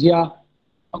 nostalgia,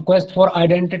 a quest for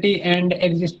identity, and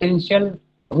existential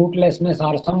rootlessness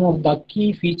are some of the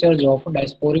key features of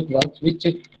diasporic works, which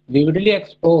vividly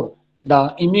explore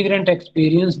the immigrant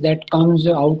experience that comes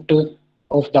out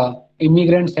of the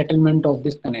immigrant settlement of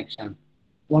this connection.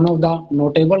 One of the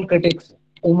notable critics,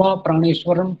 Uma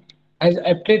Praneshwaram, has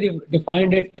aptly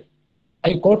defined it.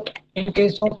 I quote, in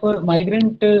case of a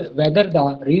migrant, whether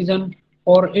the reason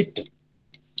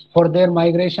for their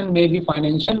migration may be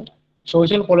financial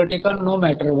social, political, no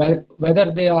matter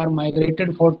whether they are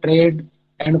migrated for trade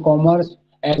and commerce,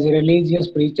 as religious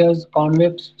preachers,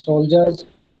 convicts, soldiers,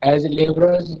 as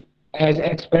laborers, as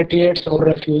expatriates or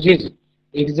refugees,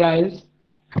 exiles,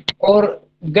 or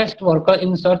guest workers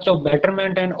in search of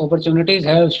betterment and opportunities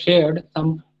have shared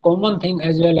some common thing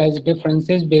as well as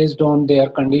differences based on their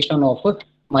condition of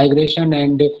migration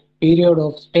and period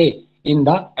of stay in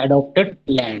the adopted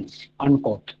lands.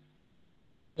 Unquote.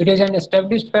 It is an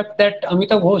established fact that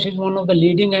Amitav Ghosh is one of the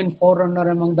leading and forerunner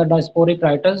among the diasporic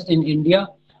writers in India,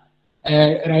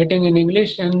 writing in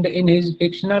English, and in his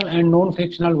fictional and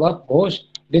non-fictional work, Ghosh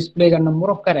displays a number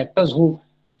of characters who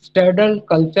straddle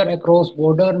culture across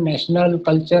border, national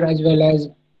culture, as well as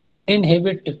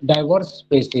inhabit diverse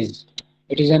spaces.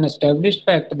 It is an established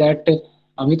fact that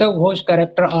Amitav Ghosh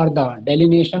characters are the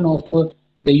delineation of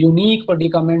the unique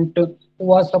predicament who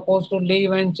was supposed to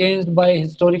live and changed by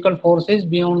historical forces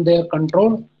beyond their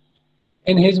control.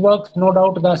 In his works, no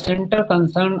doubt the center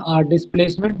concern are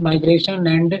displacement, migration,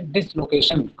 and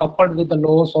dislocation, coupled with the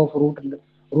loss of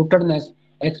rootedness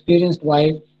experienced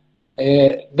by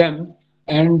them,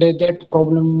 and that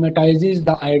problematizes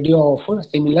the idea of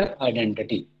similar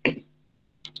identity.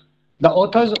 The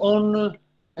author's own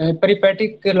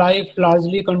peripatetic life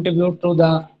largely contribute to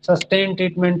the sustained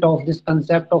treatment of this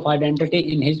concept of identity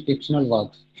in his fictional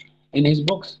works. In his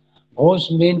books,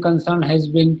 Ghosh's main concern has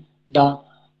been the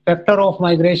factor of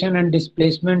migration and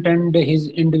displacement, and his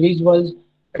individuals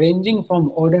ranging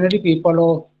from ordinary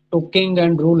people to king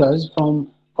and rulers,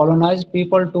 from colonized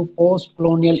people to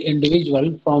post-colonial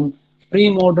individual, from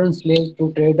pre-modern slaves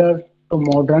to trader to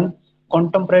modern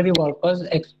contemporary workers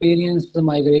experience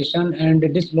migration and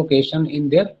dislocation in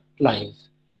their lives.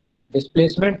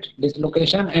 Displacement,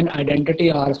 dislocation, and identity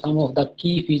are some of the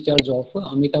key features of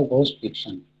Amitav Ghosh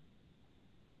fiction.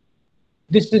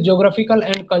 This geographical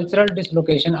and cultural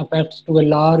dislocation affects to a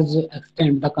large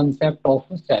extent the concept of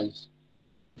selves.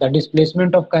 The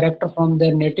displacement of character from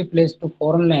their native place to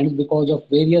foreign lands because of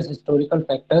various historical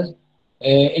factors,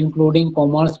 including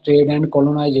commerce, trade, and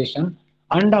colonization,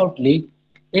 undoubtedly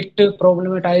it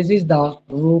problematizes the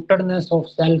rootedness of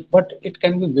self, but it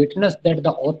can be witnessed that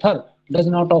the author does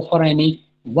not offer any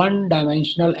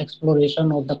one-dimensional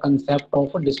exploration of the concept of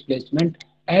displacement,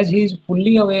 as he is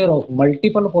fully aware of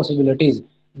multiple possibilities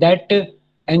that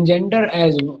engender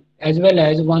as well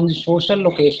as one's social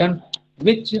location,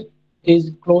 which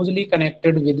is closely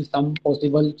connected with some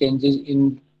possible changes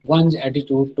in one's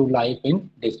attitude to life in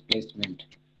displacement.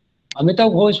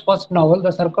 Amitav Ghosh's first novel,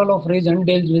 The Circle of Reason,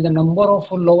 deals with a number of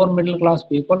lower middle class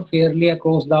people fairly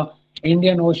across the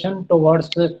Indian Ocean towards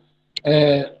who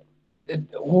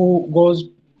goes,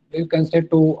 you can say,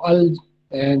 to Al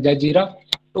Jazeera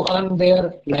to earn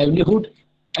their livelihood.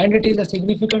 And it is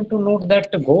significant to note that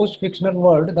Ghosh's fictional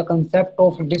world, the concept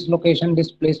of dislocation,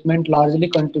 displacement largely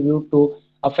contribute to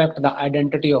affect the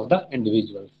identity of the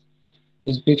individuals.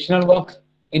 His fictional works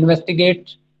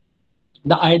investigate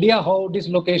the idea how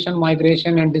dislocation,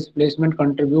 migration, and displacement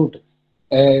contribute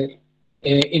in,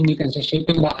 you can say,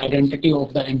 shaping the identity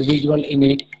of the individual in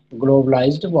a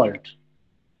globalized world.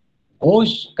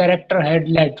 Ghosh's character had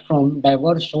led from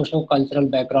diverse socio-cultural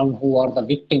background who are the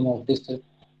victim of this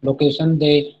location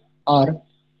they are,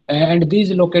 and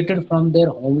these located from their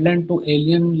homeland to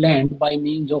alien land by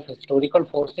means of historical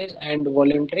forces and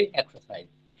voluntary exercise.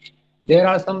 There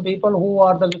are some people who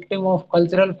are the victim of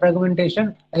cultural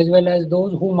fragmentation as well as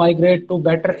those who migrate to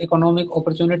better economic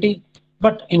opportunity.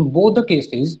 But in both the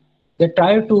cases, they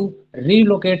try to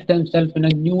relocate themselves in a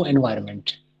new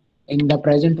environment. In the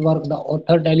present work, the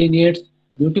author delineates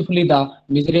beautifully the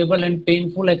miserable and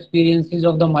painful experiences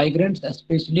of the migrants,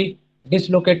 especially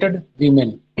dislocated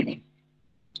women.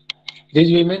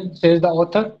 These women, says the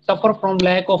author, suffer from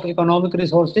lack of economic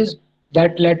resources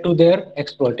that led to their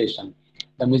exploitation.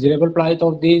 The miserable plight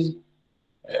of these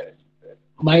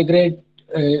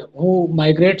who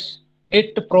migrates,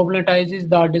 it problematizes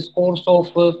the discourse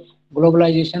of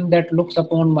globalization that looks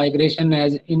upon migration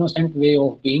as innocent way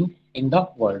of being in the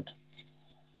world.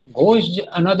 Ghosh,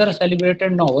 another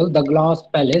celebrated novel, The Glass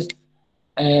Palace,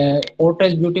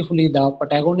 portrays beautifully the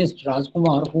protagonist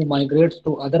Rajkumar who migrates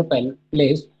to other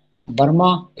place,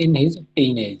 Burma, in his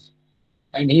teenage.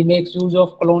 And he makes use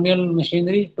of colonial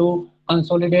machinery to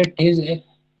consolidate his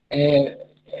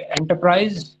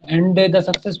enterprise, and the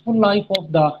successful life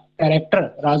of the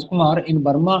character Rajkumar in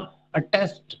Burma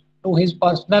attests to his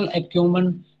personal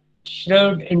acumen,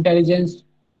 shrewd intelligence,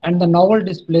 and the novel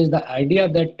displays the idea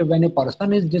that when a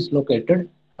person is dislocated,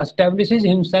 establishes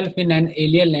himself in an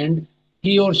alien land,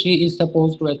 he or she is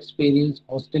supposed to experience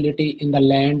hostility in the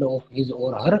land of his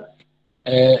or her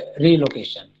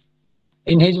relocation.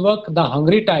 In his work, The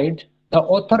Hungry Tide, The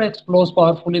author explores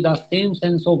powerfully the same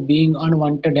sense of being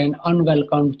unwanted and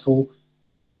unwelcomed through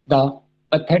the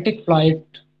pathetic plight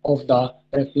of the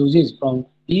refugees from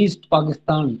East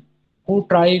Pakistan who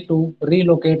try to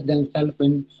relocate themselves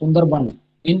in Sundarban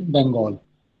in Bengal.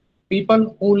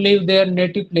 People who leave their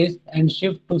native place and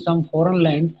shift to some foreign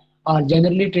land are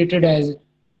generally treated as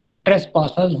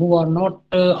trespassers who are not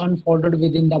unfolded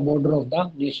within the border of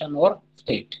the nation or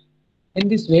state. In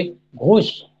this way,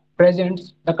 Ghosh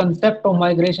presents the concept of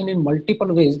migration in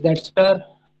multiple ways that stir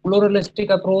pluralistic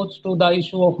approach to the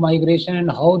issue of migration and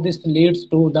how this leads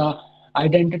to the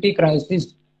identity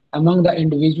crisis among the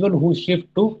individual who shift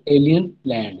to alien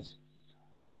lands.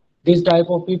 These type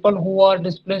of people who are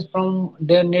displaced from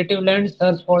their native land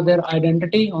search for their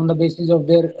identity on the basis of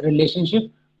their relationship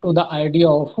to the idea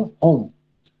of home.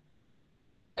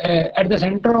 At the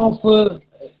center of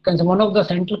one of the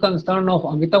central concern of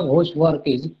Amitav Ghosh's work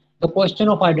is the question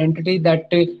of identity that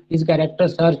his character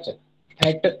search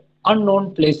at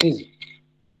unknown places.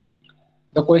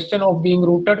 The question of being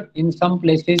rooted in some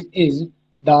places is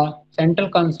the central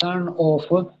concern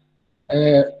of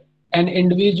an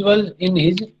individual in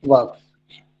his works.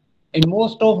 In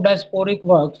most of diasporic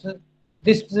works,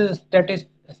 this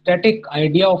static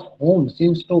idea of home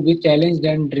seems to be challenged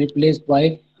and replaced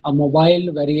by a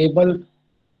mobile, variable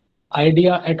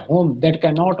idea at home that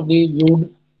cannot be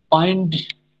viewed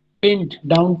pinned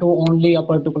down to only a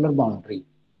particular boundary.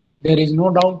 There is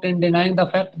no doubt in denying the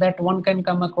fact that one can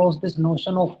come across this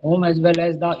notion of home as well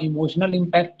as the emotional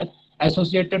impact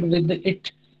associated with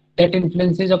it that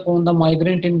influences upon the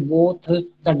migrant in both the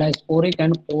diasporic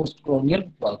and post-colonial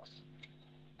works.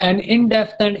 An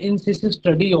in-depth and incisive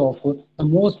study of the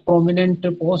most prominent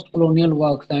post-colonial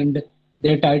works and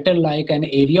their title like An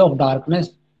Area of Darkness,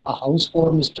 A House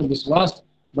for Mr. Biswas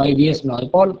by V.S.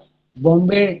 Naipaul,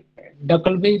 Bombay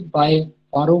Duckleby by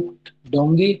Farooq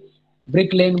Dongi,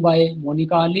 Brick Lane by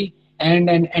Monica Ali, and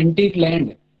An Antique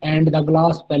Land and the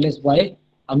Glass Palace by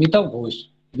Amitav Ghosh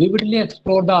vividly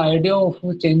explore the idea of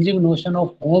changing notion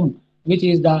of home, which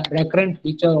is the recurrent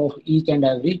feature of each and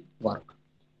every work.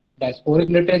 Diasporic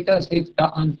literature seeks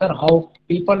to answer how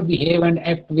people behave and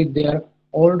act with their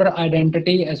older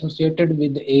identity associated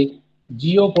with a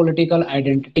geopolitical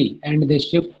identity and they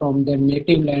shift from their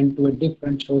native land to a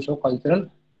different socio-cultural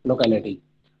locality.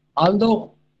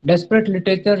 Although desperate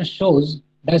literature shows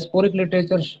diasporic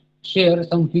literature share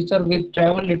some feature with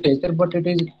travel literature, but it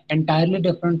is entirely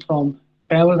different from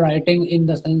travel writing in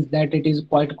the sense that it is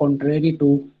quite contrary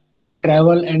to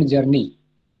travel and journey.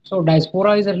 So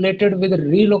diaspora is related with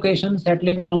relocation,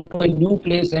 settling to a new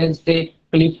place as say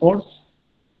Clifford.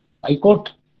 I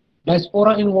quote,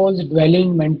 diaspora involves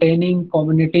dwelling, maintaining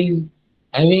communities,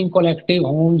 having collective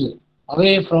homes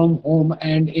away from home,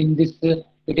 and in this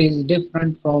it is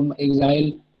different from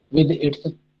exile with its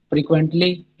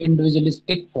frequently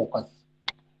individualistic focus.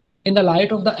 In the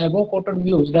light of the above quoted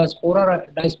views,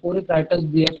 diasporic writers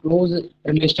bear close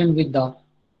relation with the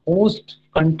host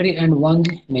country and one's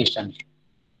nation.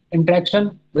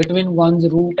 Interaction between one's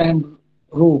root and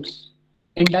roots.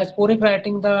 In diasporic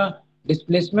writing, the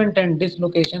displacement and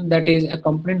dislocation that is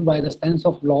accompanied by the sense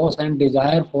of loss and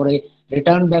desire for a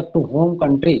return back to home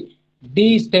country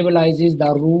destabilizes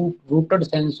the rooted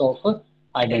sense of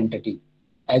identity.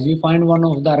 As we find one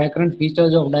of the recurrent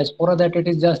features of diaspora that it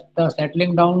is just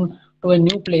settling down to a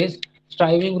new place,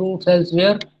 striving roots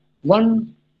elsewhere,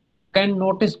 one can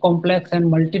notice complex and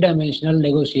multidimensional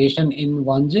negotiation in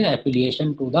one's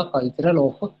affiliation to the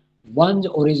cultural of one's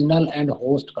original and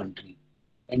host country.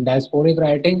 In diasporic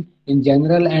writing in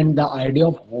general and the idea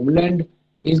of homeland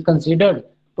is considered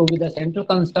to be the central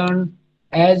concern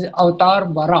as Avatar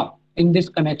Bara in this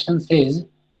connection says,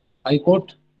 I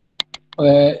quote,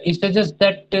 it suggests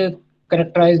that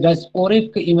characterized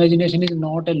diasporic imagination is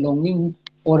not a longing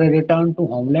for a return to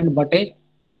homeland but a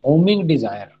homing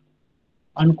desire.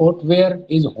 Unquote, where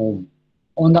is home?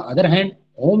 On the other hand,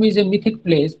 home is a mythic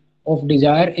place of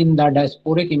desire in the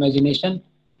diasporic imagination.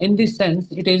 In this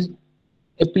sense, it is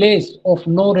a place of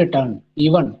no return,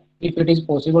 even if it is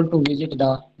possible to visit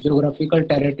the geographical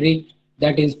territory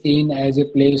that is seen as a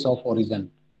place of origin.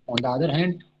 On the other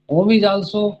hand, home is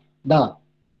also the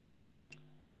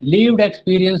lived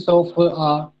experience of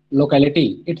a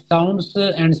locality. It sounds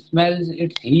and smells,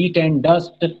 its heat and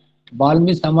dust,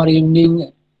 balmy summer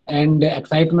evening and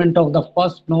excitement of the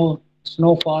first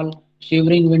snowfall,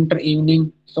 shivering winter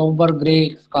evening, sober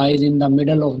grey skies in the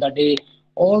middle of the day,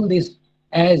 all this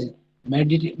as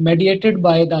mediated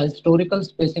by the historical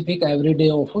specific everyday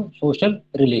of social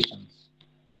relations.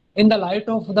 In the light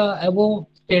of the above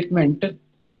statement,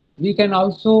 we can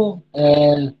also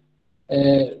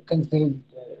consider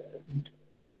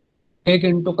take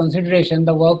into consideration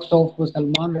the works of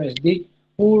Salman Rushdie,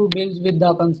 who deals with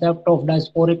the concept of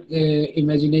diasporic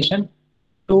imagination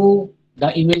to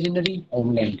the imaginary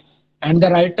homeland. And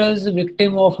the writers,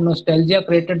 victim of nostalgia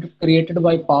created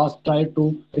by past, try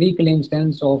to reclaim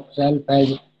sense of self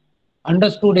as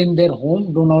understood in their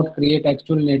home, do not create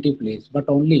actual native place, but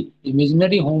only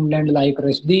imaginary homeland like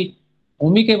Rushdie.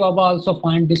 Homi ke Baba also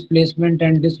find displacement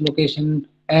and dislocation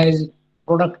as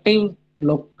productive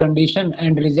condition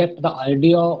and reject the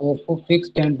idea of a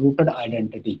fixed and rooted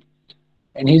identity.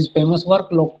 In his famous work,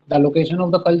 The Location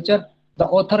of the Culture, the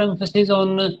author emphasizes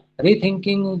on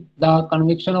rethinking the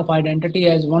conviction of identity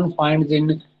as one finds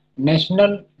in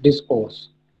national discourse.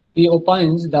 He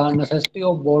opines the necessity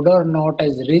of border not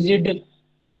as rigid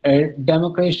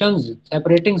demarcations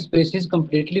separating spaces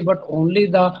completely, but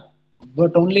only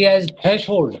as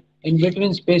threshold in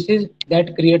between spaces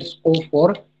that create scope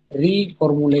for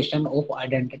reformulation of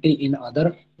identity. In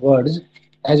other words,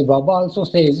 as Baba also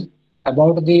says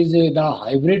about these the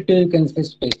hybrid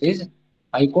conscious spaces,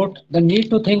 I quote, the need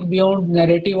to think beyond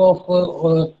narrative of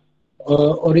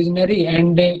originary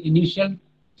and initial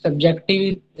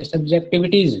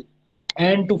subjectivities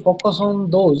and to focus on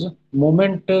those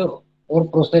moment or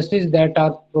processes that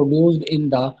are produced in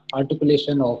the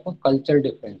articulation of cultural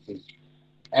differences.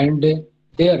 And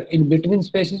there, in between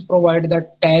spaces, provide the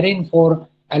terrain for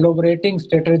elaborating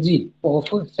strategy of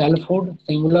selfhood,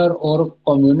 singular or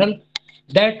communal,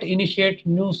 that initiate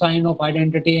new sign of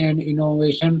identity and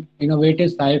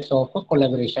innovative sites of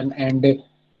collaboration, and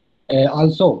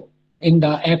also in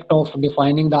the act of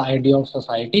defining the idea of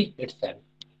society itself.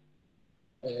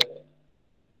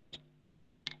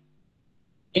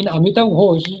 In Amitav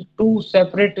Ghosh, two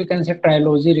separate, we can say,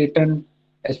 trilogy written,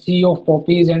 A Sea of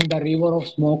Poppies and The River of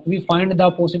Smoke, we find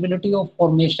the possibility of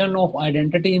formation of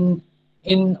identity in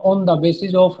on the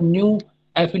basis of new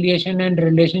affiliation and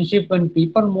relationship when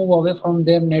people move away from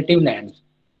their native lands.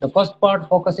 The first part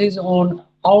focuses on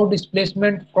how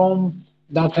displacement from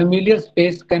the familiar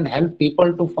space can help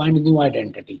people to find new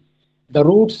identity. The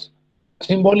roots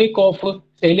symbolic of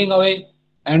sailing away,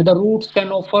 and the routes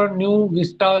can offer new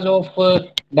vistas of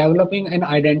developing an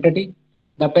identity.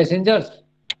 The passengers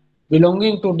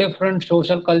belonging to different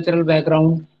social cultural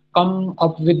background come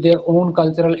up with their own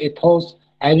cultural ethos,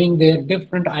 having their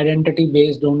different identity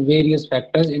based on various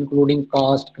factors including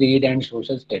caste, creed, and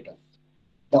social status.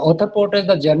 The author portrays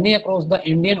the journey across the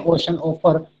Indian Ocean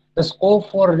offer the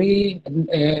scope for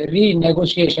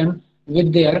renegotiation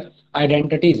with their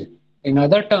identities. In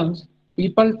other terms,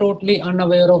 people totally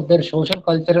unaware of their social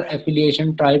cultural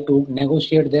affiliation try to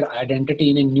negotiate their identity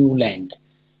in a new land.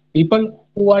 People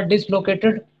who are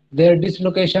dislocated, their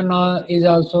dislocation is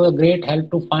also a great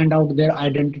help to find out their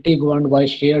identity governed by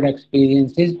shared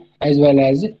experiences as well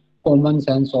as common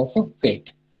sense of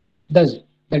fate. Thus,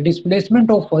 the displacement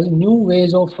offers new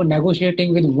ways of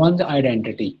negotiating with one's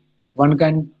identity. One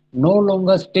can no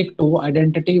longer stick to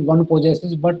identity one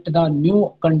possesses, but the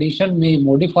new condition may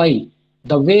modify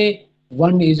the way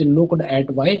one is looked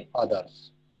at by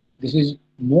others. This is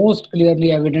most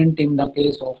clearly evident in the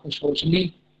case of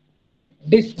socially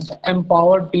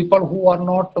disempowered people who are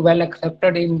not well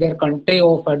accepted in their country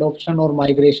of adoption or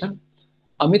migration.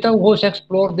 Amitav Ghosh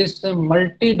explored this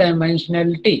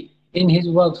multidimensionality in his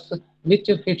works, which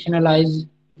fictionalize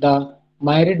the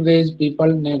myriad ways people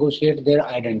negotiate their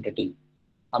identity.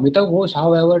 Amitav Ghosh,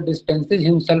 however, distances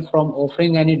himself from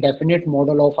offering any definite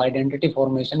model of identity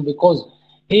formation because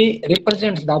he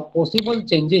represents the possible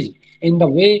changes in the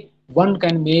way one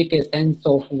can make a sense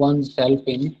of oneself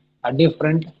in a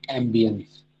different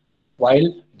ambience.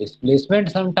 While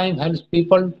displacement sometimes helps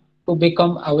people to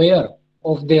become aware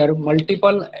of their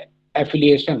multiple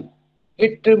affiliation,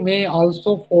 it may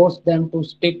also force them to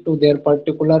stick to their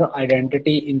particular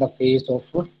identity in the face of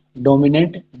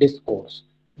dominant discourse.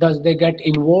 Thus, they get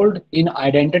involved in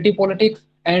identity politics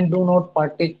and do not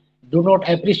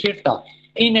appreciate the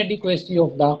inadequacy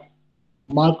of the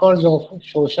markers of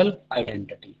social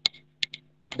identity.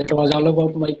 That was all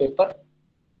about my paper.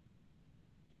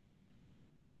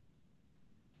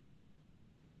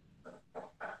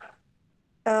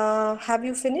 Have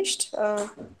you finished?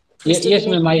 Yes,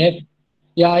 ma'am. I have.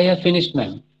 Yeah, I have finished,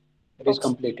 ma'am. It is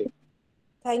completed.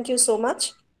 Thank you so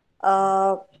much.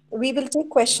 We will take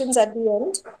questions at the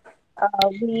end.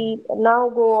 We now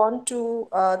go on to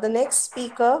the next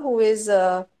speaker, who is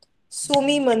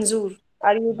Somy Manzoor.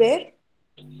 Are you there?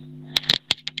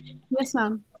 Yes,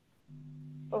 ma'am.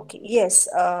 Okay, yes.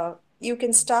 You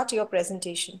can start your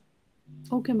presentation.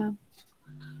 Okay, ma'am.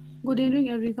 Good evening,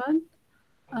 everyone.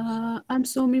 I'm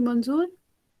Somy Manzoor,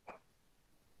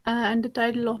 and the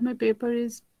title of my paper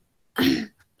is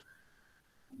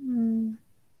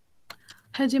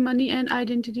Hegemony and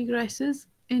Identity Crisis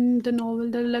in the novel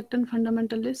The Reluctant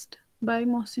Fundamentalist by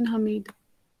Mohsin Hamid.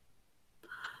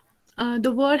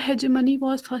 The word hegemony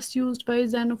was first used by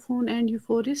Xenophon and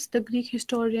Euphoris, the Greek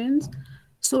historians,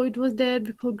 so it was there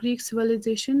before Greek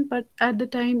civilization, but at the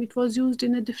time it was used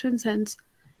in a different sense.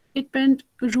 It meant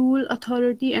rule,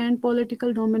 authority, and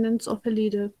political dominance of a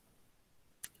leader.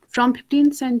 From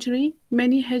 15th century,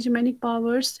 many hegemonic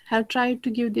powers have tried to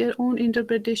give their own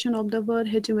interpretation of the word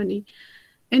hegemony.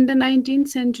 In the 19th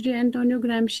century, Antonio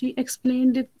Gramsci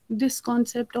explained this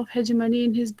concept of hegemony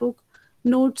in his book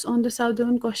Notes on the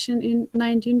Southern Question in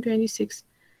 1926.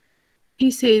 He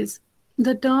says,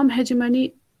 the term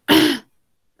hegemony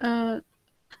in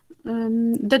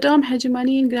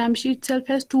Gramsci itself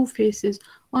has two faces.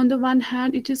 On the one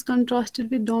hand, it is contrasted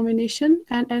with domination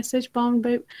and as such bound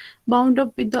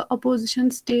up with the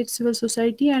opposition state civil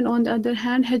society, and on the other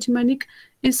hand, hegemonic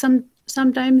is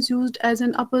sometimes used as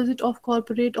an opposite of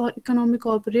corporate or economic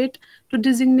corporate to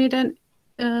designate an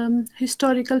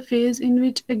historical phase in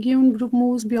which a given group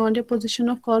moves beyond a position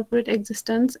of corporate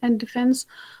existence and defense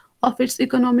of its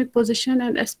economic position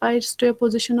and aspires to a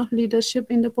position of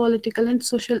leadership in the political and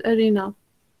social arena.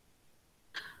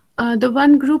 The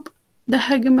one group, the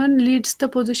hegemon, leads the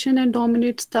position and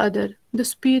dominates the other. The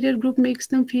superior group makes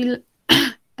them feel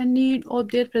a need of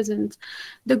their presence.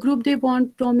 The group they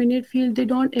want to dominate feel they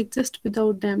don't exist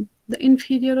without them. The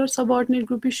inferior or subordinate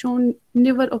group is shown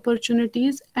newer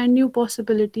opportunities and new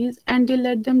possibilities, and they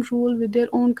let them rule with their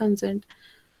own consent.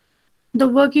 The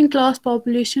working class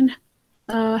population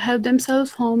have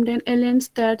themselves formed an alliance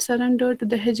that surrender to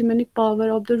the hegemonic power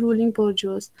of the ruling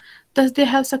bourgeois. Thus, they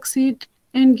have succeeded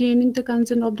in gaining the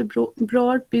consent of the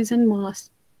broad peasant mass.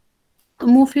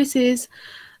 Murphy says,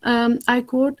 I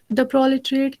quote, the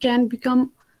proletariat can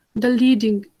become the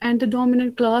leading and the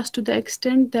dominant class to the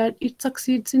extent that it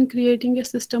succeeds in creating a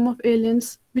system of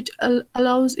alliance which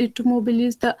allows it to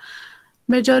mobilize the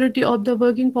majority of the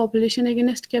working population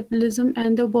against capitalism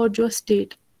and the bourgeois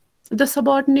state. The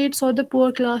subordinates or the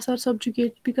poor class are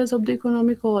subjugated because of the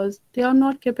economic cause. They are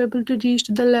not capable to reach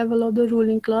the level of the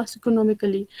ruling class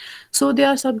economically, so they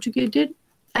are subjugated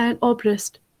and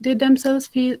oppressed. They themselves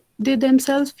feel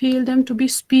them to be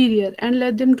superior and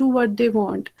let them do what they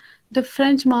want. The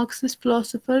French Marxist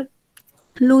philosopher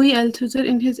Louis Althusser,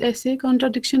 in his essay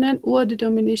Contradiction and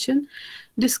Overdetermination,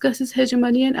 discusses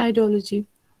hegemony and ideology.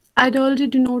 Ideology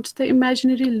denotes the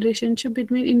imaginary relationship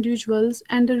between individuals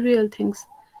and the real things.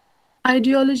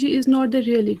 Ideology is not the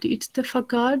reality, it's the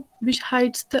facade which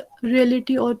hides the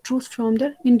reality or truth from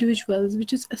the individuals,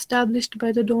 which is established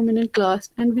by the dominant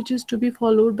class and which is to be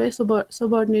followed by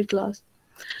subordinate class.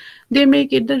 They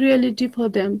make it the reality for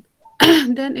them.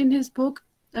 Then in his book,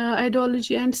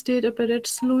 Ideology and State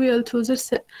Apparatus, Louis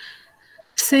Althusser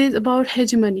says about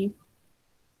hegemony.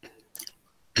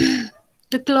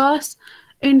 The class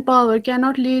in power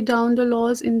cannot lay down the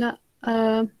laws in the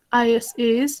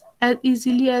ISAs as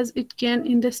easily as it can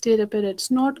in the state apparatus,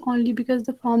 not only because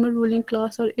the former ruling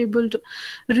class are able to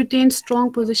retain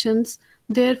strong positions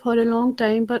there for a long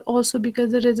time, but also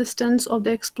because the resistance of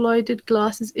the exploited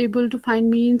class is able to find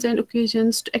means and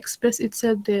occasions to express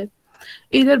itself there,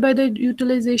 either by the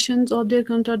utilizations of their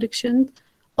contradictions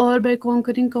or by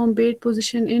conquering combat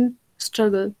position in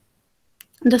struggle.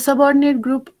 The subordinate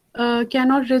group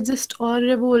cannot resist or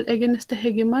revolt against the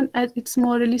hegemon as it's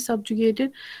morally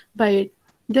subjugated by it.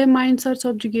 Their minds are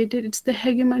subjugated. It's the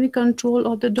hegemonic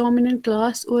control of the dominant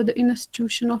class over the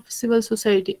institution of civil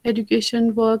society,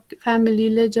 education, work, family,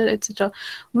 leisure, etc.,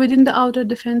 within the outer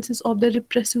defenses of the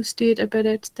repressive state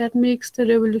apparatus that makes the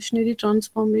revolutionary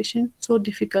transformation so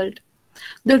difficult.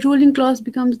 The ruling class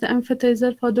becomes the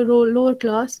empathizer for the lower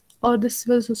class or the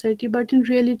civil society, but in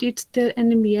reality it's their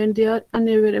enemy and they are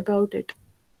unaware about it.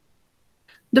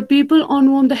 The people on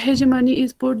whom the hegemony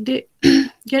is put, they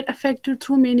get affected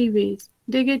through many ways.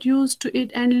 They get used to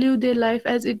it and live their life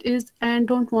as it is and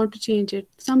don't want to change it.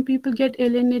 Some people get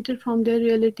alienated from their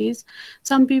realities.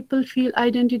 Some people feel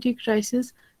identity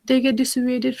crisis. They get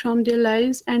dissuaded from their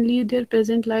lives and leave their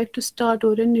present life to start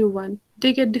over a new one.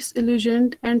 They get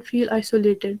disillusioned and feel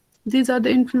isolated. These are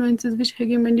the influences which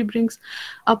hegemony brings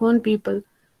upon people.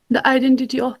 The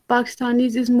identity of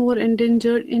Pakistanis is more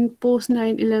endangered in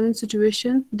post-9/11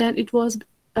 situation than it was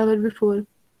ever before.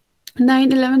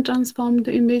 9/11 transformed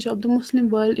the image of the Muslim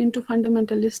world into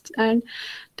fundamentalists and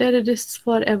terrorists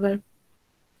forever.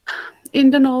 In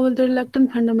the novel The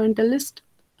Reluctant Fundamentalist,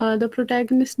 the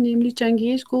protagonist, namely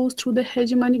Changiz, goes through the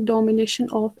hegemonic domination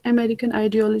of American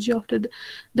ideology after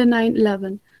the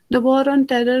 9/11. The war on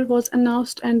terror was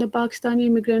announced and the Pakistani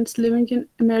immigrants living in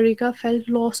America felt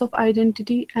loss of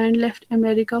identity and left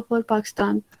America for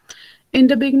Pakistan. In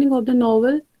the beginning of the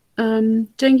novel,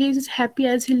 Cengiz is happy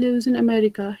as he lives in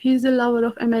America. He is a lover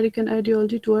of American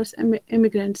ideology towards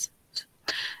immigrants.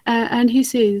 And he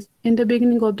says, in the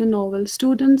beginning of the novel,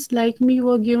 students like me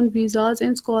were given visas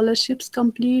and scholarships,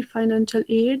 complete financial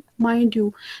aid, mind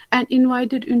you, and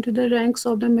invited into the ranks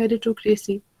of the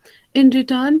meritocracy. In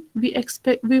return,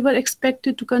 we were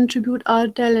expected to contribute our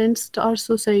talents to our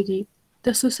society,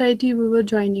 the society we were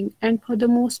joining, and for the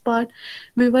most part,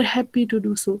 we were happy to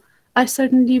do so. I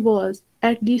certainly was,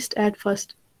 at least at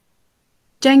first.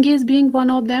 Cengiz being one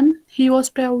of them, he was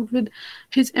proud with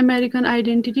his American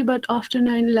identity, but after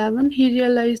 9/11, he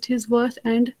realized his worth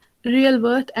and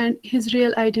his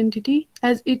real identity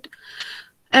as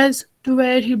to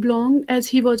where he belonged, as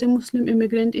he was a Muslim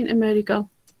immigrant in America.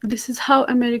 This is how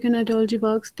American ideology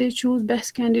works. They choose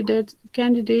best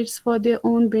candidates for their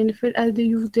own benefit as they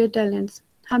use their talents.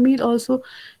 Hamid also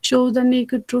shows the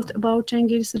naked truth about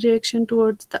Cengiz's reaction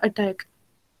towards the attack.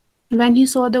 When he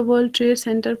saw the World Trade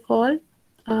Center fall,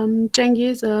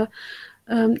 Cengiz,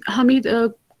 Hamid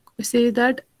says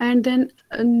that, and then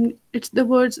it's the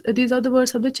words. These are the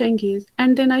words of the Cengiz.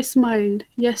 And then I smiled.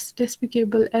 Yes,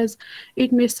 despicable as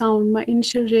it may sound, my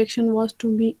initial reaction was to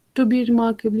be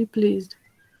remarkably pleased.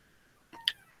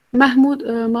 Mahmoud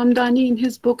Mamdani, in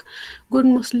his book Good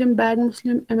Muslim, Bad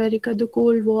Muslim, America, the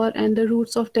Cold War and the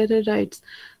Roots of Terror, writes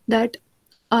that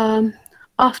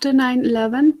after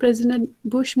 9/11, President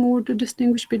Bush moved to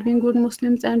distinguish between good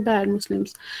Muslims and bad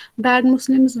Muslims. Bad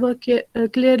Muslims were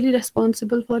clearly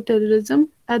responsible for terrorism.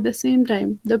 At the same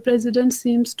time, the president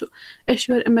seems to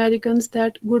assure Americans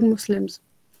that good Muslims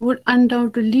would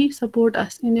undoubtedly support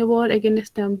us in a war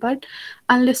against them, but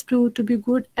unless proved to be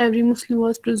good, every Muslim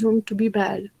was presumed to be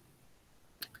bad.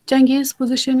 Cengiz's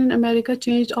position in America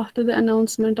changed after the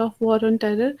announcement of war on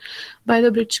terror by the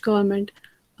British government.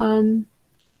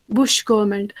 Bush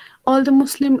government. All the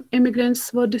Muslim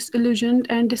immigrants were disillusioned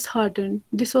and disheartened.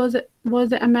 This was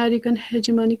the American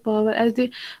hegemonic power, as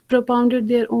they propounded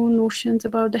their own notions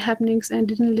about the happenings and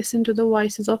didn't listen to the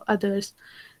voices of others.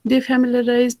 They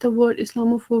familiarized the word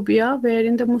Islamophobia,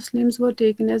 wherein the Muslims were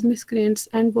taken as miscreants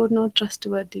and were not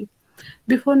trustworthy.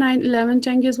 Before 9/11,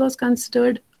 Cengiz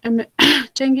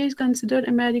considered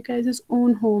America as his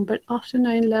own home, but after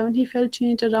 9/11, he felt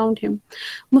change around him.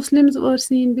 Muslims were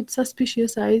seen with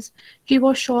suspicious eyes. He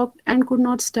was shocked and could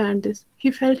not stand this.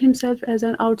 He felt himself as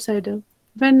an outsider.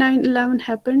 When 9/11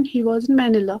 happened, he was in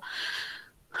Manila.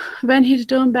 When he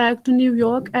returned back to New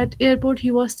York, at airport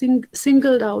he was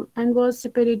singled out and was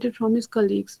separated from his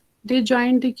colleagues. They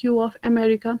joined the queue of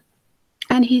America.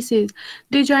 And he says,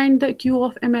 they joined the queue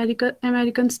of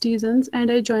American citizens,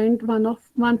 and I joined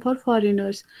one for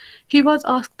foreigners. He was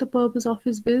asked the purpose of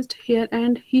his visit here,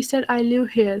 and he said, I live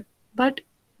here. But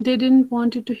they didn't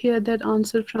want to hear that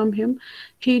answer from him.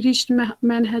 He reached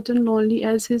Manhattan lonely,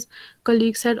 as his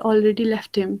colleagues had already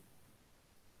left him.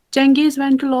 Cengiz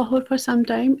went to Lahore for some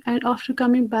time, and after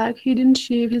coming back, he didn't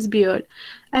shave his beard,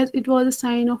 as it was a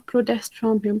sign of protest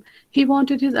from him. He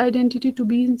wanted his identity to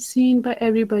be seen by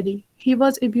everybody. He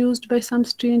was abused by some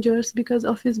strangers because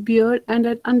of his beard, and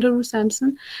at Andrew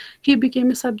Sampson, he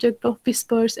became a subject of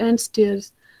whispers and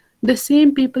stares. The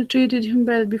same people treated him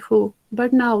well before,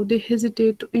 but now they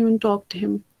hesitate to even talk to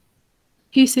him.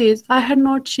 He says, I had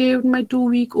not shaved my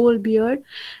 2-week-old beard.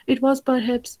 It was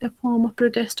perhaps a form of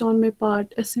protest on my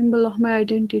part, a symbol of my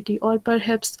identity, or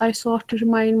perhaps I sought to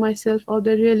remind myself of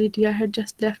the reality I had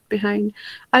just left behind.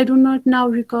 I do not now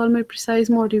recall my precise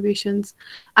motivations.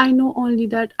 I know only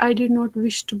that I did not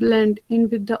wish to blend in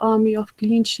with the army of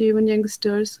clean-shaven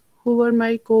youngsters who were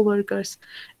my co-workers,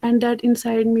 and that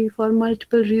inside me, for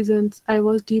multiple reasons, I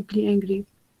was deeply angry.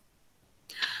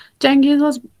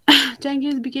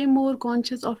 Cengiz became more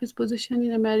conscious of his position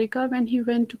in America when he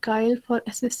went to Kyle for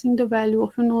assessing the value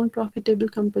of a non-profitable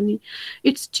company.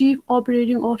 Its chief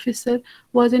operating officer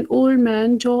was an old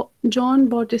man, John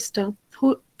Bautista,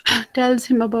 who tells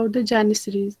him about the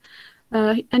Janissaries.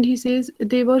 And he says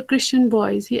they were Christian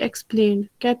boys, he explained,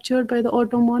 captured by the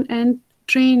Ottoman and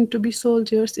trained to be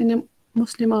soldiers in a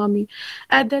Muslim army.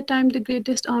 At that time, the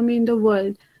greatest army in the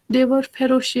world. They were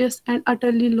ferocious and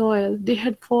utterly loyal. They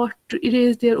had fought to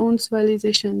erase their own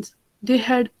civilizations. They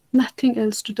had nothing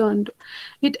else to turn to.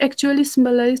 It actually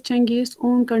symbolized Cengiz's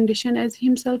own condition, as he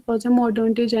himself was a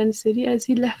modern-day Janissary, as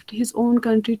he left his own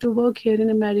country to work here in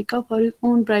America for his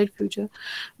own bright future.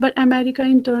 But America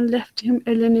in turn left him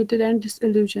alienated and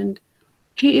disillusioned.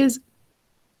 He is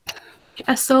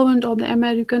a servant of the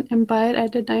American empire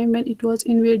at a time when it was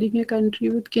invading a country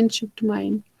with kinship to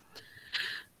mine.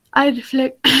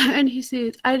 And he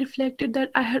says, I reflected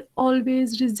that I had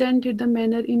always resented the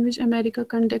manner in which America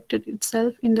conducted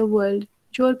itself in the world.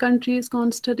 Your country's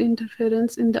constant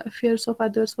interference in the affairs of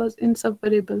others was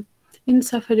insufferable.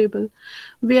 Insufferable.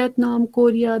 Vietnam,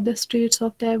 Korea, the Straits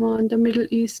of Taiwan, the Middle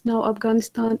East, now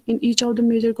Afghanistan, in each of the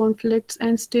major conflicts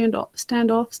and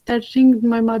standoffs that ringed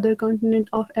my mother continent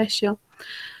of Asia.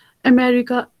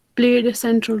 America played a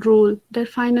central role. Their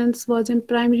finance was a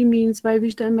primary means by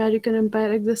which the American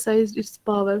empire exercised its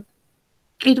power.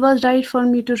 It was right for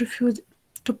me to refuse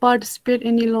to participate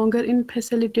any longer in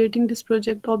facilitating this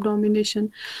project of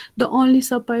domination. The only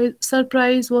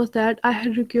surprise was that I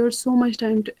had required so much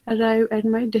time to arrive at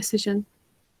my decision.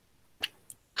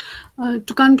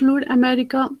 To conclude,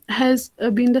 America has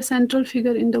been the central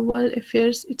figure in the world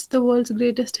affairs. It's the world's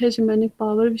greatest hegemonic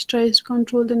power which tries to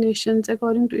control the nations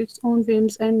according to its own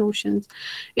whims and notions.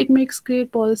 It makes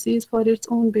great policies for its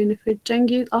own benefit.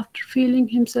 Changiz, after feeling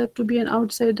himself to be an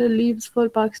outsider, leaves for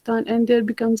Pakistan and there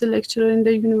becomes a lecturer in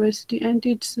the university and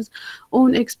teaches his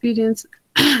own experience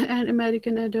and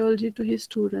American ideology to his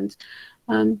students.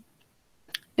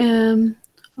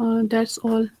 That's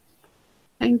all.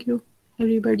 Thank you,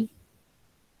 everybody.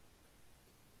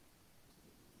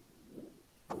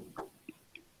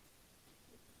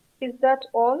 Is that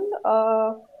all?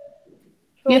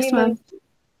 Yes, ma'am.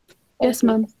 Yes,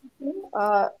 ma'am.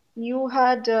 You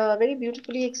had very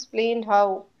beautifully explained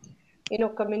how,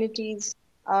 communities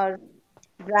are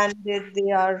branded, they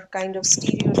are kind of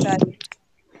stereotyped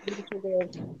due to their,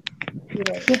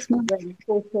 Yes, ma'am.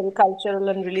 social, cultural,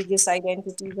 and religious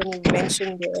identities. And you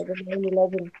mentioned the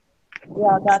 9/11.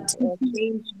 Yeah, that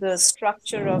changed the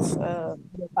structure of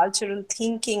the cultural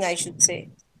thinking, I should say.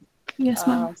 Yes,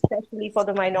 ma'am. Especially for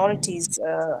the minorities,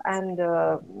 and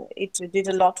it did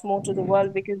a lot more to the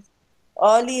world, because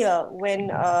earlier when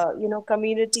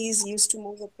communities used to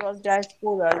move across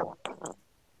diaspora,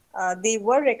 they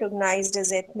were recognized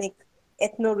as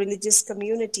ethno-religious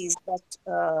communities, but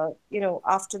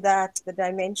after that the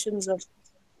dimensions of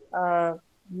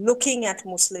looking at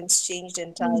Muslims changed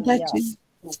entirely.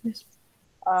 Yes.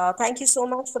 Thank you so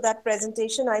much for that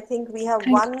presentation. I think we have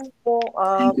one more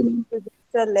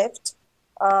presenter left.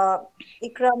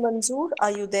 Ikra Manzoor,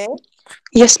 are you there?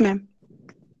 Yes, ma'am.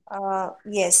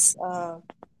 Yes.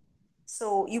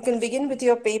 So you can begin with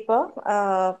your paper.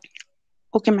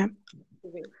 Okay, ma'am.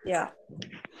 Yeah.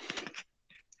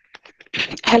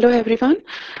 Hello, everyone.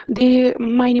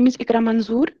 My name is Ikra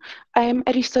Manzoor. I am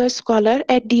a research scholar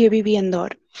at DABB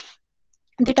Indore.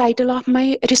 The title of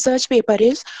my research paper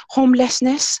is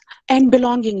Homelessness and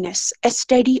Belongingness, a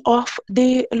study of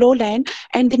the lowland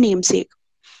and the namesake.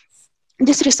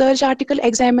 This research article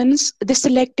examines the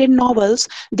selected novels,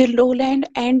 the lowland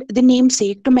and the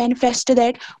namesake, to manifest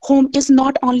that home is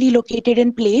not only located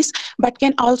in place, but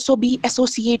can also be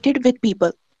associated with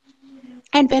people.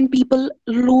 And when people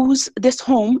lose this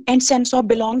home and sense of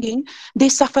belonging, they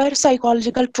suffer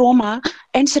psychological trauma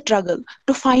and struggle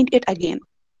to find it again.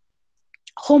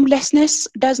 Homelessness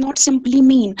does not simply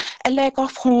mean a lack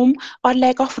of home or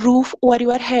lack of roof over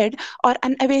your head or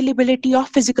unavailability of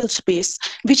physical space,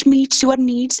 which meets your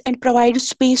needs and provides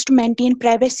space to maintain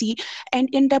privacy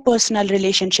and interpersonal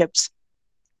relationships.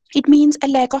 It means a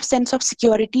lack of sense of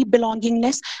security,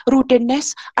 belongingness,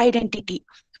 rootedness, identity,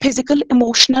 physical,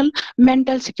 emotional,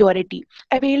 mental security,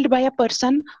 availed by a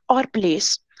person or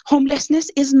place. Homelessness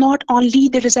is not only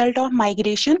the result of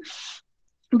migration,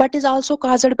 but is also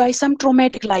caused by some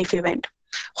traumatic life event.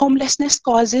 Homelessness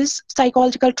causes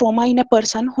psychological trauma in a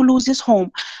person who loses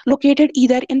home, located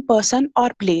either in person or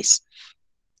place,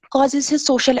 causes his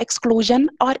social exclusion,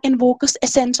 or invokes a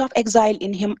sense of exile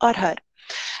in him or her.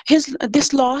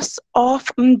 This loss,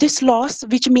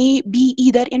 which may be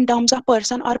either in terms of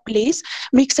person or place,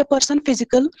 makes a person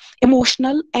physical,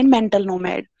 emotional, and mental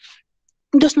nomad.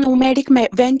 This nomadic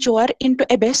venture into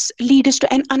abyss leads to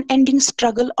an unending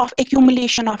struggle of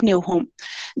accumulation of new home.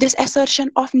 This assertion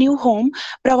of new home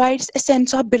provides a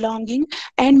sense of belonging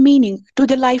and meaning to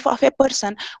the life of a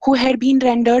person who had been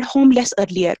rendered homeless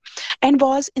earlier and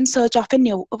was in search of a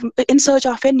new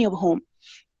home.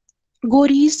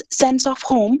 Gauri's sense of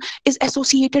home is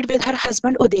associated with her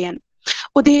husband Udayan.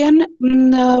 Udayan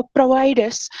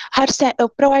provides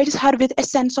her with a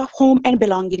sense of home and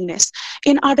belongingness.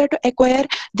 In order to acquire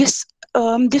this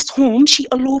home, she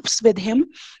elopes with him,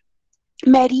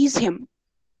 marries him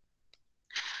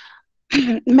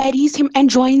and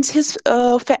joins his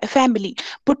family,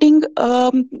 putting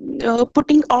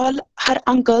all her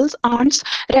uncles, aunts,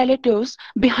 relatives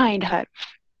behind her.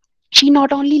 She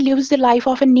not only lives the life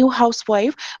of a new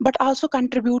housewife, but also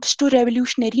contributes to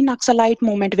revolutionary Naxalite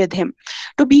movement with him.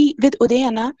 To be with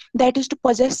Udayana, that is to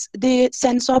possess the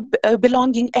sense of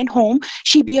belonging and home,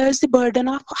 she bears the burden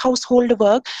of household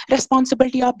work,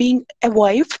 responsibility of being a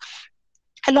wife,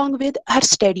 along with her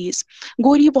studies.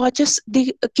 Gauri watches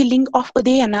the killing of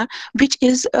Udayana,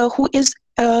 who is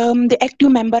the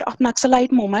active member of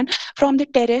Naxalite movement, from the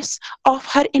terrace of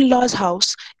her in-laws'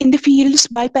 house in the fields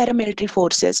by paramilitary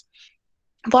forces.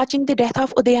 Watching the death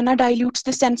of Udayana dilutes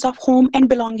the sense of home and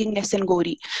belongingness in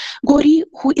Gauri. Gauri,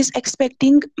 who is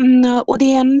expecting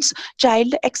Udayana's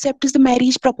child, accepts the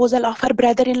marriage proposal of her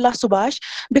brother-in-law Subhash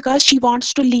because she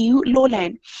wants to leave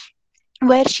lowland,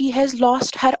 where she has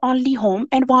lost her only home,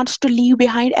 and wants to leave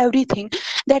behind everything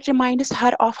that reminds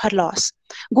her of her loss.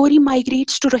 Gauri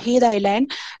migrates to Rohed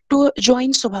Island to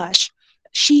join Subhash.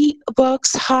 She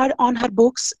works hard on her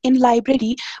books in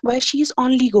library, where she is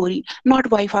only Gauri, not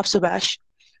wife of Subhash.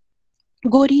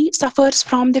 Gauri suffers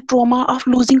from the trauma of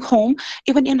losing home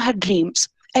even in her dreams.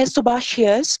 As Subhash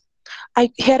hears,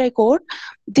 here I quote,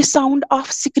 "The sound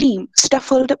of scream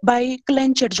stifled by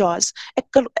clenched jaws,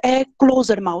 a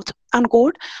closed mouth,"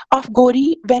 unquote, of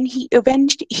Gauri when he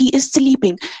is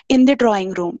sleeping in the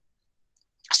drawing room.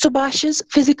 Subhash's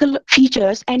physical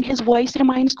features and his voice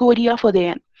reminds Gauri of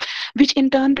Udayan, which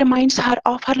in turn reminds her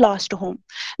of her lost home.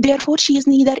 Therefore, she is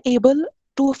neither able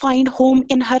to find home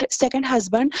in her second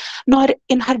husband nor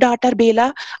in her daughter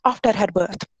Bela after her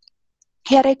birth.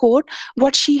 Here I quote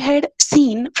what she had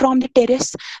seen from the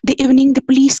terrace the evening the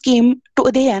police came to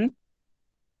Udayan,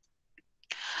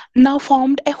 now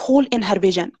formed a hole in her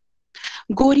vision.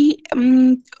 Gauri,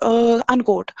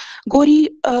 unquote. Gauri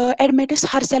admits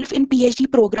herself in PhD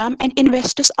program and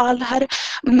invests all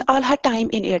her time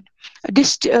in it.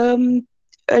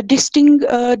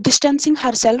 Distancing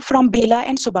herself from Bela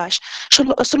and Subhash.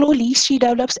 Slowly, she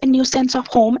develops a new sense of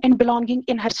home and belonging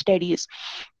in her studies.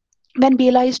 When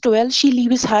Bela is 12, she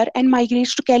leaves her and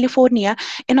migrates to California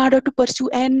in order to pursue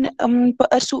an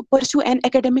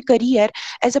academic career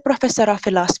as a professor of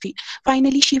philosophy.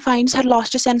 Finally, she finds her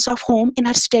lost sense of home in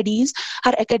her studies,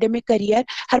 her academic career,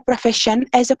 her profession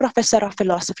as a professor of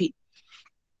philosophy.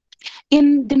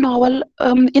 In the novel,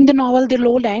 The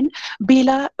Lowland,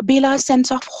 Bela's sense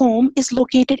of home is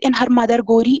located in her mother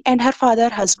Gauri and her father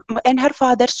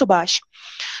Subhash.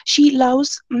 She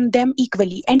loves them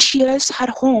equally and shares her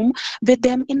home with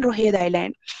them in Rohed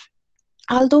Island.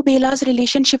 Although Bela's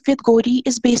relationship with Gauri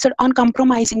is based on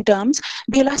compromising terms,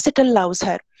 Bela still loves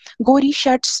her. Gauri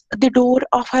shuts the door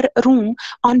of her room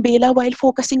on Bela while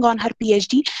focusing on her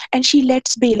PhD, and she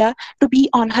lets Bela to be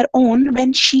on her own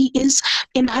when she is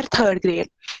in her third grade.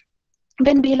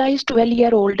 When Bela is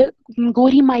 12-year-old,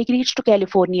 Gauri migrates to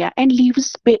California and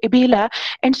leaves Bela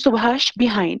and Subhash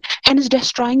behind, hence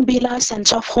destroying Bela's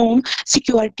sense of home,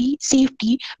 security,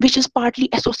 safety, which is partly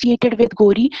associated with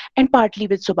Gauri and partly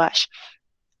with Subhash.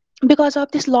 Because of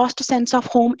this lost sense of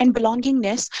home and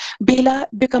belongingness, Bela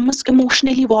becomes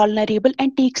emotionally vulnerable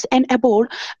and takes an abode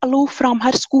aloof from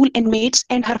her school inmates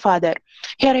and her father.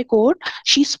 Here I quote,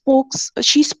 she spoke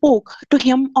to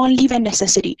him only when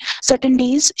necessary. Certain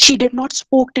days she did not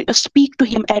speak to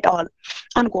him at all,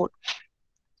 unquote.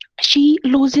 She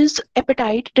loses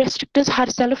appetite, restricts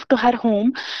herself to her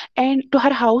home and to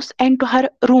her house and to her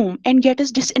room, and gets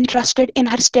disinterested in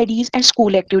her studies and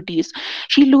school activities.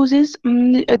 She loses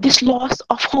this loss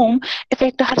of home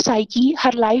affect her psyche,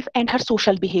 her life, and her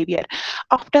social behavior.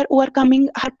 After overcoming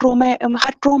her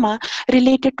trauma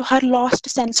related to her lost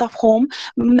sense of home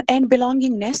and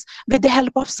belongingness, with the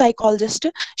help of psychologist,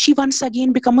 she once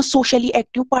again becomes socially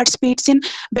active, participates in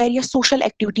various social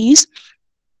activities,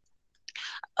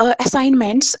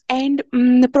 assignments and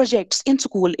projects in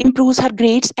school, improves her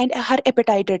grades and her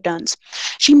appetite returns.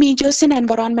 She majors in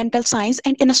environmental science,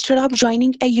 and instead of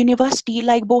joining a university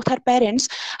like both her parents,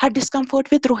 her discomfort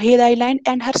with Rohed Island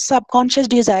and her subconscious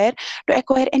desire to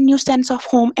acquire a new sense of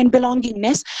home and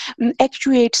belongingness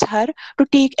actuates her to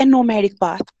take a nomadic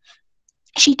path.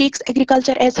 She takes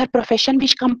agriculture as her profession,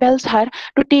 which compels her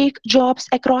to take jobs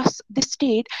across the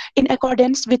state in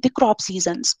accordance with the crop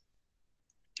seasons.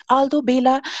 Although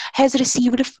Bela has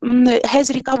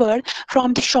recovered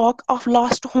from the shock of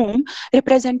lost home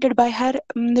represented by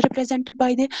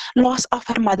the loss of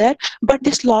her mother, but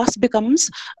this loss becomes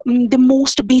the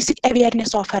most basic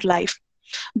awareness of her life,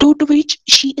 due to which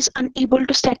she is unable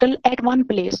to settle at one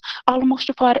place almost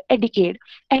for a decade,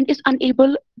 and is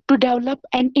unable to develop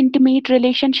an intimate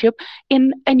relationship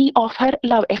in any of her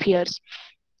love affairs.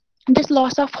 This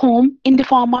loss of home in the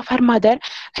form of her mother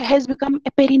has become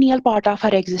a perennial part of her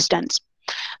existence.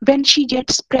 When she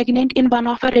gets pregnant in one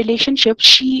of her relationships,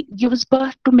 she gives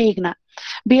birth to Meghna.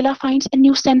 Bela finds a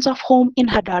new sense of home in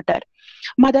her daughter.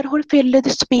 Motherhood filled the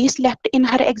space left in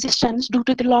her existence due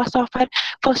to the loss of her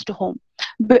first home.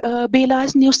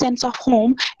 Bela's new sense of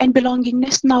home and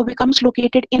belongingness now becomes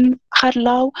located in her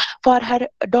love for her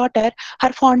daughter,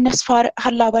 her fondness for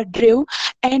her lover Drew,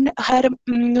 and her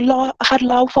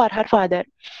love for her father.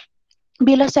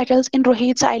 Bela settles in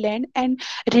Rohit's Island and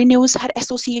renews her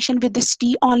association with the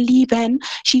city only when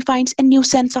she finds a new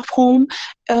sense of home,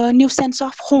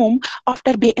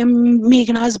 after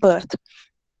Meghna's birth.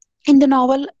 In the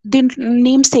novel, the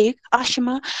namesake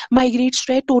Ashima migrates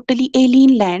to a totally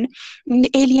alien land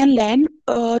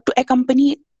to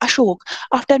accompany Ashok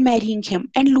after marrying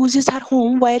him, and loses her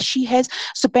home where she has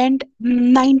spent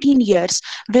 19 years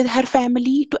with her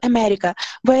family to America,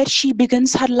 where she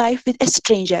begins her life with a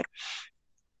stranger.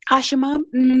 Ashima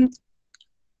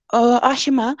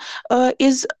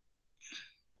is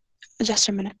just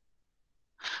a minute.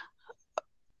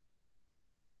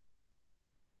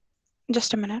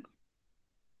 Just a minute.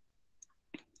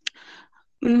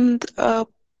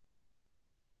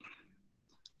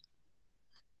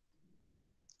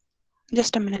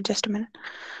 Just a minute.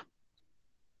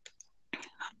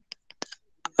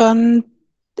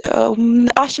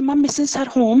 Ashima misses her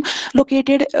home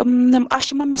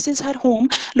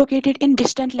located in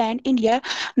distant land, India,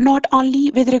 not only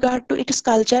with regard to its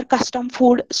culture, custom,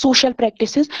 food, social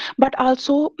practices, but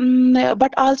also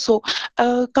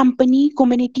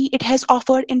community it has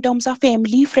offered in terms of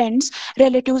family, friends,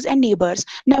 relatives, and neighbors.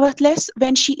 Nevertheless,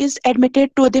 when she is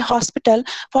admitted to the hospital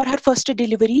for her first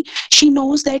delivery, she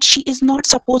knows that she is not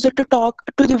supposed to talk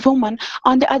to the woman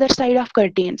on the other side of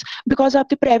curtains because of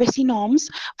the privacy norms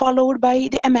followed by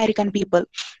the American people.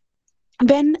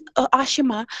 When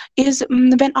Ashima is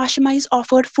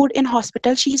offered food in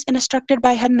hospital, she is instructed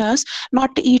by her nurse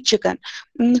not to eat chicken.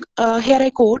 Here I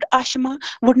quote: Ashima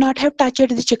would not have touched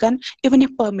the chicken even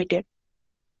if permitted.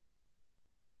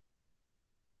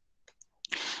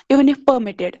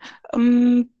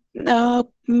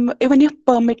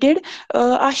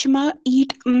 Ashima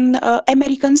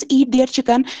Americans eat their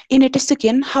chicken in its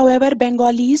skin. However,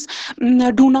 Bengalis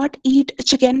do not eat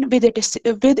chicken do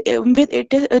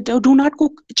not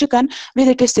cook chicken with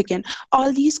its skin.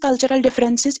 All these cultural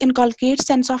differences inculcate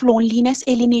sense of loneliness,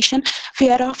 alienation,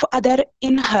 fear of other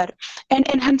in her, and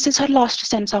enhances her lost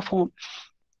sense of home.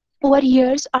 Over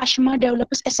years, Ashima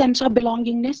develops a sense of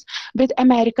belongingness with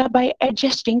America by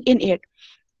adjusting in it.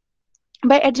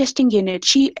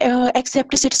 She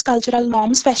accepts its cultural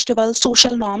norms, festivals,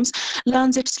 social norms,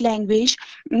 learns its language.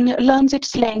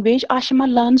 Ashima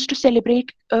learns to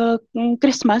celebrate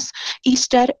Christmas,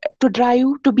 Easter, to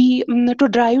drive to be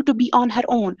on her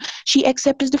own. She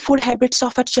accepts the food habits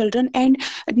of her children and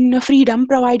freedom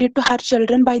provided to her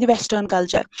children by the Western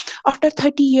culture. After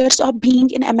 30 years of being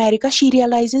in America, she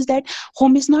realizes that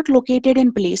home is not located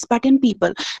in place but in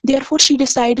people. Therefore, she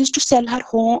decides to sell her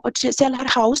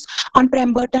house on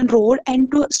Pemberton Road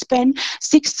and to spend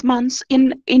 6 months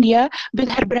in India with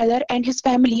her brother and his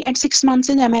family, and 6 months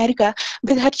in America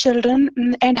with her children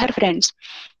and her friends.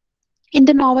 In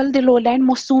the novel, The Lowland,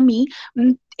 The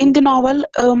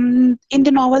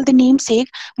Namesake,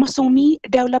 Mohsin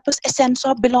develops a sense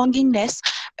of belongingness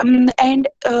and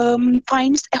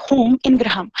finds a home in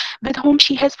Graham, with whom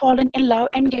she has fallen in love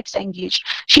and gets engaged.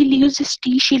 She leaves the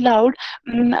city she loved,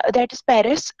 that is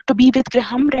Paris, to be with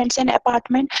Graham, rents an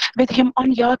apartment with him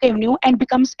on York Avenue, and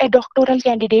becomes a doctoral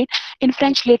candidate in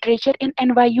French literature in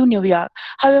NYU, New York.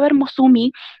 However,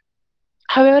 Mohsin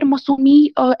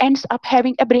ends up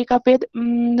having a breakup with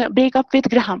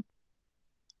Graham.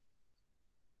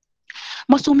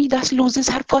 Mohsin thus loses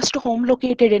her first home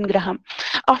located in Graham.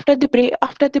 After the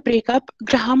breakup,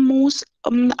 Graham moves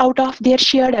out of their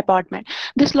shared apartment.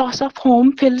 This loss of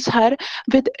home fills her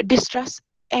with distress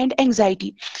and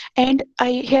anxiety. And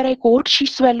here I quote: she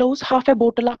swallows half a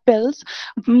bottle of pills,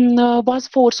 was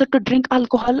forced to drink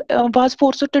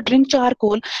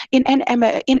charcoal in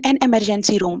an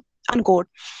emergency room. Unquote.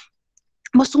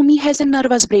 Mohsin has a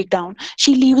nervous breakdown.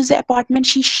 She leaves the apartment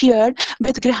she shared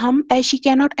with Graham as she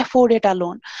cannot afford it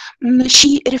alone.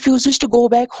 She refuses to go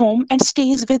back home and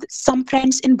stays with some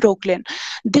friends in Brooklyn.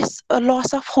 This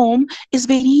loss of home is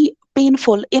very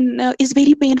painful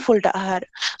to her.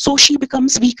 So she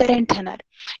becomes weaker and thinner.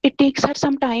 It takes her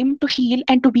some time to heal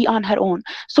and to be on her own.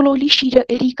 Slowly she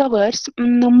recovers,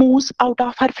 moves out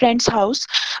of her friend's house,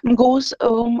 goes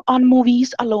on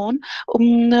movies alone,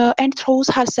 and throws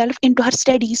herself into her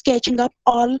studies, catching up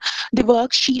all the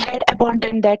work she had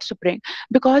abandoned that spring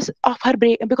because of her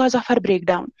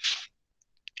breakdown.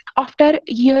 After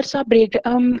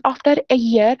a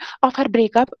year of her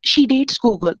breakup, she dates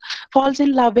Google, falls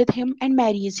in love with him, and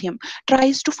marries him.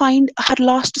 Tries to find her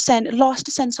lost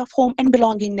sense of home and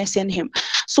belongingness in him.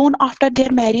 Soon after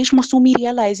their marriage, Masumi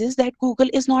realizes that Google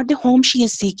is not the home she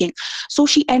is seeking. So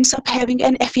she ends up having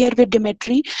an affair with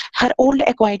Dimitri, her old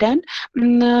acquaintance.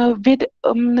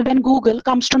 When Google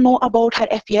comes to know about her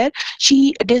affair,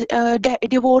 she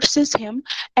divorces him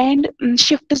and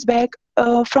shifts back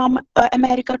from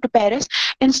America to Paris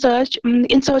in search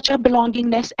of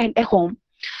belongingness and a home.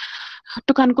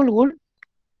 To conclude,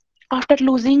 after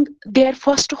losing their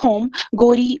first home,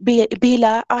 Gori,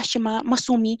 Bela, Ashima,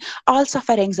 Masumi all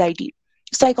suffer anxiety,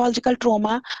 psychological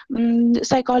trauma,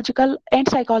 psychological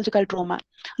trauma.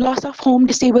 Loss of home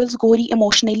disables Gori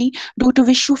emotionally, due to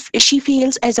which she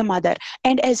fails as a mother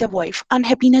and as a wife.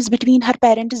 Unhappiness between her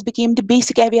parents became the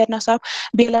basic awareness of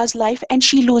Bela's life, and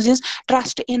she loses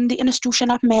trust in the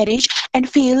institution of marriage and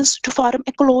fails to form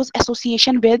a close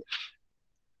association with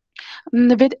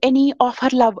any of her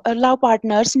love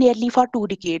partners nearly for 2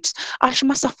 decades.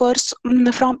 Ashma suffers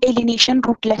from alienation,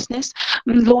 rootlessness,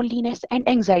 loneliness, and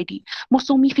anxiety.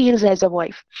 Masumi feels as a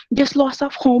wife. This loss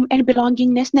of home and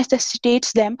belongingness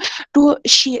necessitates them to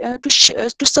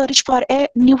search for a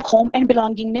new home and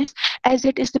belongingness, as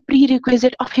it is the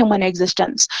prerequisite of human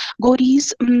existence.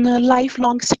 Gori's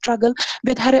lifelong struggle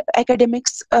with her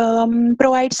academics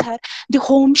provides her the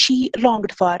home she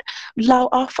longed for. Love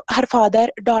of her father,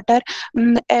 daughter,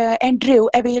 and Drew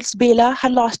avails Bela her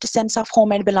lost sense of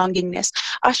home and belongingness.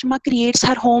 Ashma creates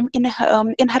her home in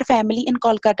her family in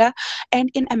Kolkata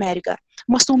and in America.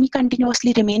 Masumi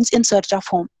continuously remains in search of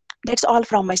home. That's all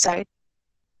from my side.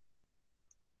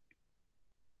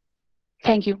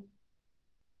 Thank you.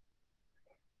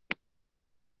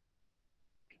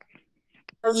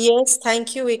 Yes,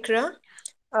 thank you, Ikra.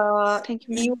 Thank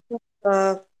you, ma'am.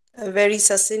 You very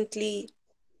succinctly,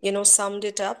 summed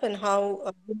it up, and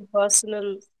how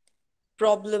personal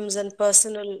problems and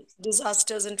personal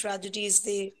disasters and tragedies,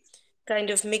 they kind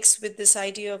of mix with this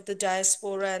idea of the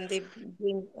diaspora, and they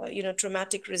bring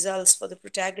traumatic results for the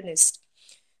protagonist.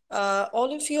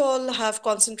 All of you all have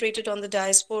concentrated on the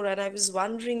diaspora, and I was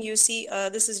wondering, you see,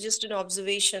 this is just an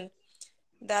observation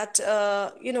that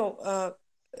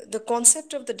the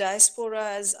concept of the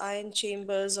diaspora as iron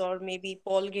chambers, or maybe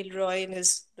Paul Gilroy in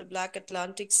his The Black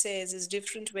Atlantic says, is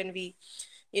different when we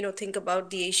think about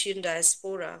the Asian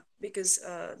diaspora, because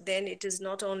then it is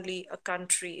not only a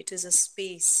country, it is a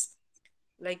space,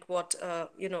 like what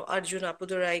Arjun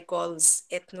Appadurai calls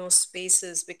ethno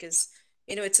spaces, because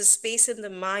it's a space in the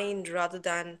mind rather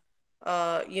than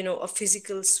a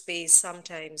physical space.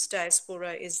 Sometimes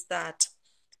diaspora is that.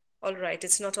 All right,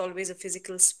 it's not always a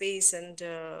physical space, and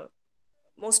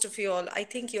most of you all, I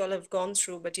think you all have gone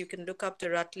through, but you can look up the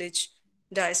Routledge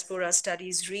Diaspora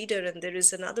Studies Reader, and there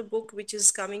is another book which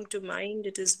is coming to mind.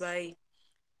 It is by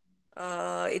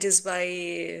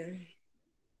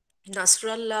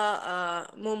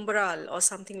Nasrallah Mumbral or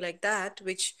something like that,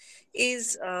 which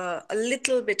is a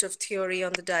little bit of theory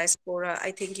on the diaspora.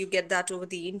 I think you get that over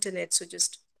the internet, so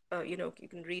just you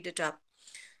can read it up.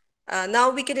 Now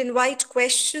we can invite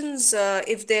questions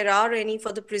if there are any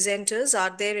for the presenters. Are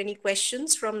there any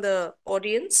questions from the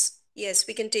audience? Yes,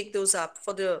 we can take those up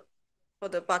for the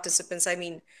participants, I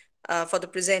mean, for the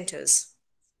presenters.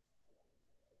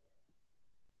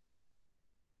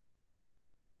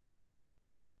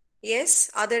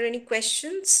 Yes, are there any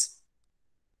questions?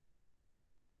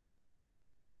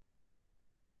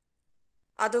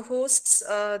 Are the hosts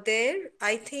there?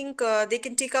 I think they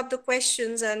can take up the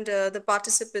questions, and the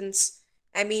participants,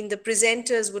 I mean the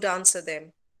presenters, would answer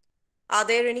them. Are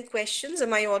there any questions?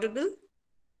 Am I audible?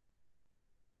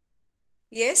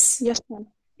 Yes? Yes, ma'am.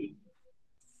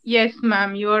 Yes,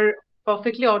 ma'am, you are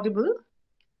perfectly audible.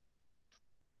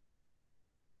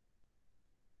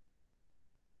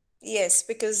 Yes,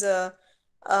 because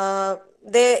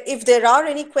if there are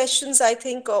any questions, I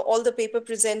think all the paper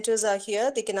presenters are here.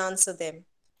 They can answer them.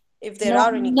 If there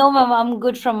are any. No, ma'am, I'm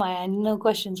good from my end. No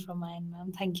questions from my end,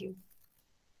 ma'am. Thank you.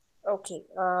 Okay,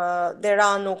 there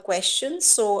are no questions.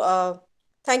 So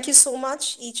thank you so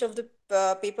much, each of the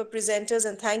paper presenters,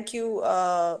 and thank you,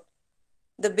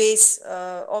 the base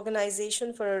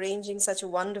organization, for arranging such a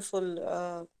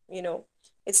wonderful,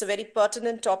 it's a very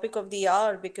pertinent topic of the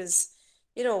hour, because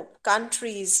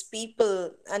countries,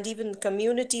 people, and even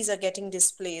communities are getting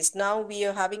displaced. Now we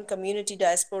are having community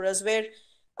diasporas where,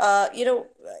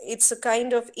 it's a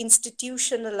kind of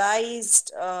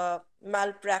institutionalized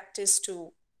malpractice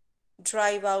to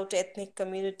drive out ethnic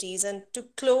communities and to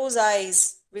close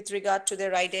eyes with regard to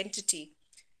their identity,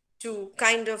 to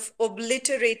kind of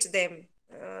obliterate them,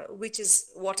 which is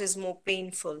what is more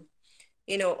painful.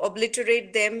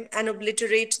 obliterate them and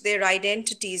obliterate their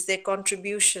identities, their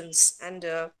contributions. And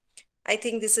I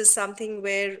think this is something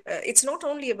where it's not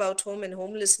only about home and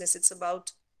homelessness, it's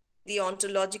about the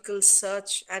ontological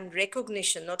search and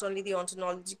recognition, not only the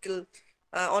ontological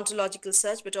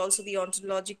search, but also the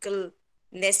ontological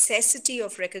necessity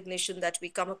of recognition that we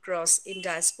come across in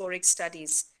diasporic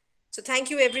studies. So thank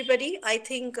you, everybody. I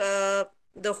think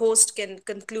the host can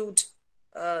conclude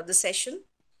the session.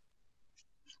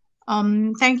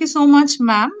 Thank you so much,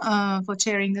 ma'am, for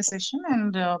chairing the session,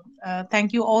 and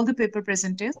thank you all the paper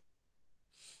presenters.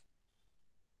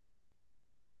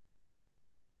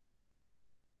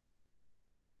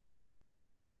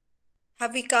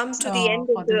 Have we come to the end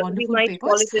of the wonderful we might papers.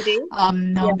 call it a day?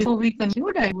 Now, Yeah. before we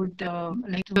conclude, I would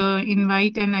like to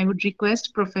invite and I would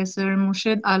request Professor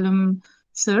Murshid Alam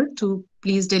sir to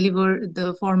please deliver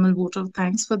the formal vote of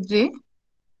thanks for the day.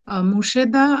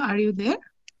 Murshida, are you there?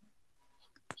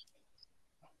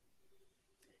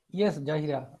 Yes,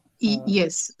 Jahira.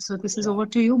 Yes. So this is over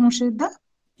to you, Murshida.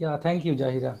 Yeah, thank you,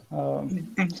 Jahira.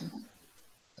 Thank you.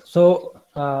 So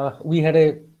we had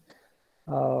a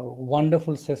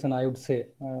wonderful session, I would say,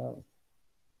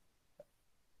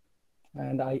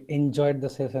 and I enjoyed the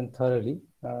session thoroughly.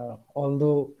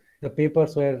 Although the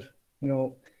papers were,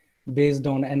 based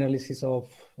on analysis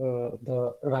of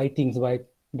the writings by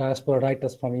diaspora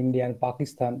writers from India and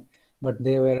Pakistan, but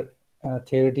they were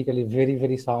theoretically very,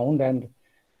 very sound, and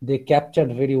they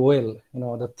captured very well,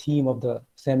 the theme of the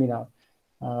seminar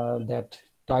that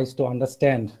tries to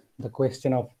understand the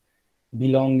question of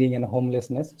belonging and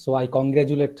homelessness. So I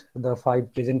congratulate the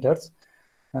 5 presenters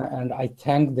and I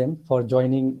thank them for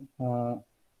joining for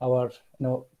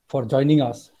joining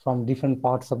us from different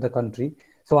parts of the country.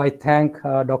 So I thank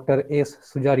Dr. S.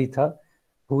 Sujaritha,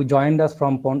 who joined us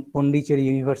from Pondicherry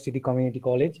University Community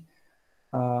College.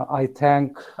 I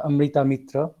thank Amrita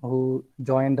Mitra, who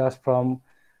joined us from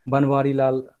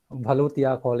Banwarilal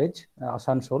Bhalotia College,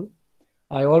 Asansol.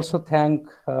 I also thank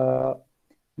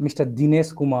Mr.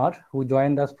 Dinesh Kumar, who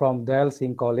joined us from Dyal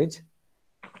Singh College.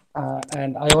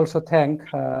 And I also thank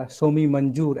Somy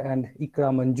Manzoor and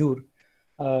Ikra Manzoor,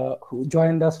 who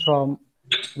joined us from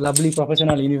lovely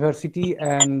professional university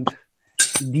and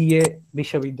DA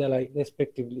Vishwavidyalaya,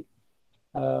 respectively.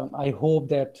 I hope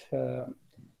that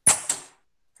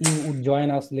you would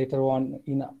join us later on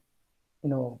in,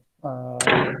 in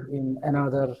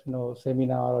another,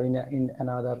 seminar or in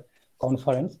another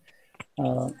conference.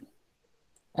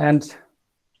 And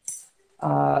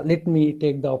let me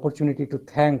take the opportunity to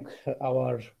thank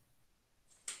our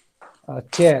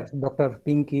chair, Dr.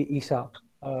 Pinky Isha,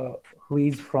 who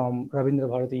is from Rabindra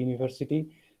Bharati University.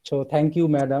 So thank you,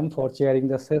 madam, for chairing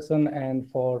the session and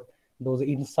for those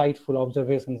insightful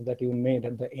observations that you made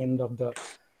at the end of the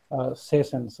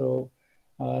session. So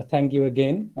thank you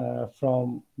again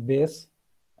from BASE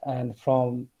and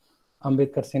from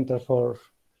Ambedkar Center for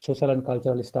Social and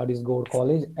Cultural Studies, Ghosh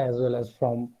College, as well as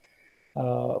from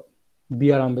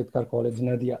B.R. Ambedkar College,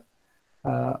 Nadia.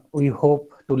 We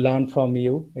hope to learn from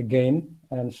you again.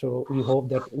 And so we hope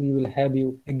that we will have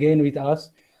you again with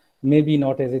us, maybe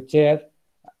not as a chair,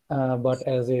 but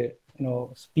as a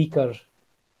speaker.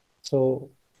 So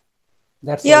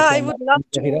that's yeah, all.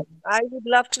 I would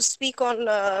love to speak on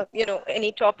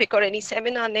any topic or any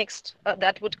seminar next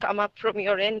that would come up from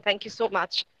your end. Thank you so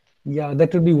much. Yeah,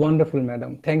 that would be wonderful,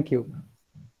 madam. Thank you.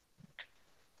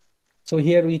 So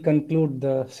here we conclude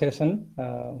the session.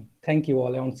 Thank you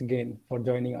all once again for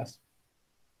joining us.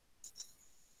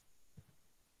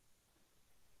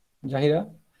 Jahira?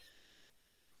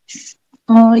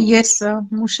 Yes,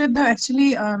 Murshida,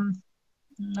 actually,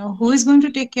 who is going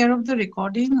to take care of the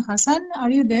recording? Hassan,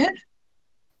 are you there?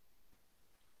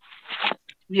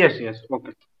 Yes,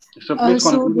 okay. So please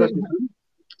conclude the session.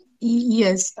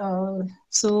 Yes,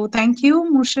 so thank you,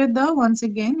 Murshida, once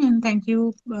again, and thank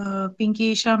you,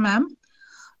 Pinky Isha ma'am,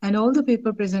 and all the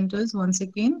paper presenters once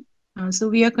again. So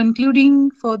we are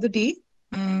concluding for the day,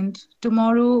 and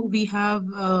tomorrow we have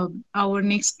our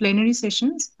next plenary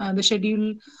sessions. The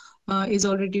schedule is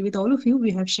already with all of you. We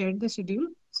have shared the schedule.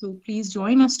 So please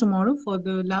join us tomorrow for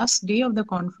the last day of the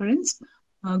conference.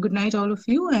 Good night, all of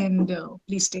you, and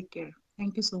please take care.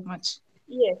 Thank you so much.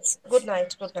 Yes, good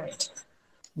night. Good night.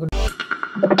 Good.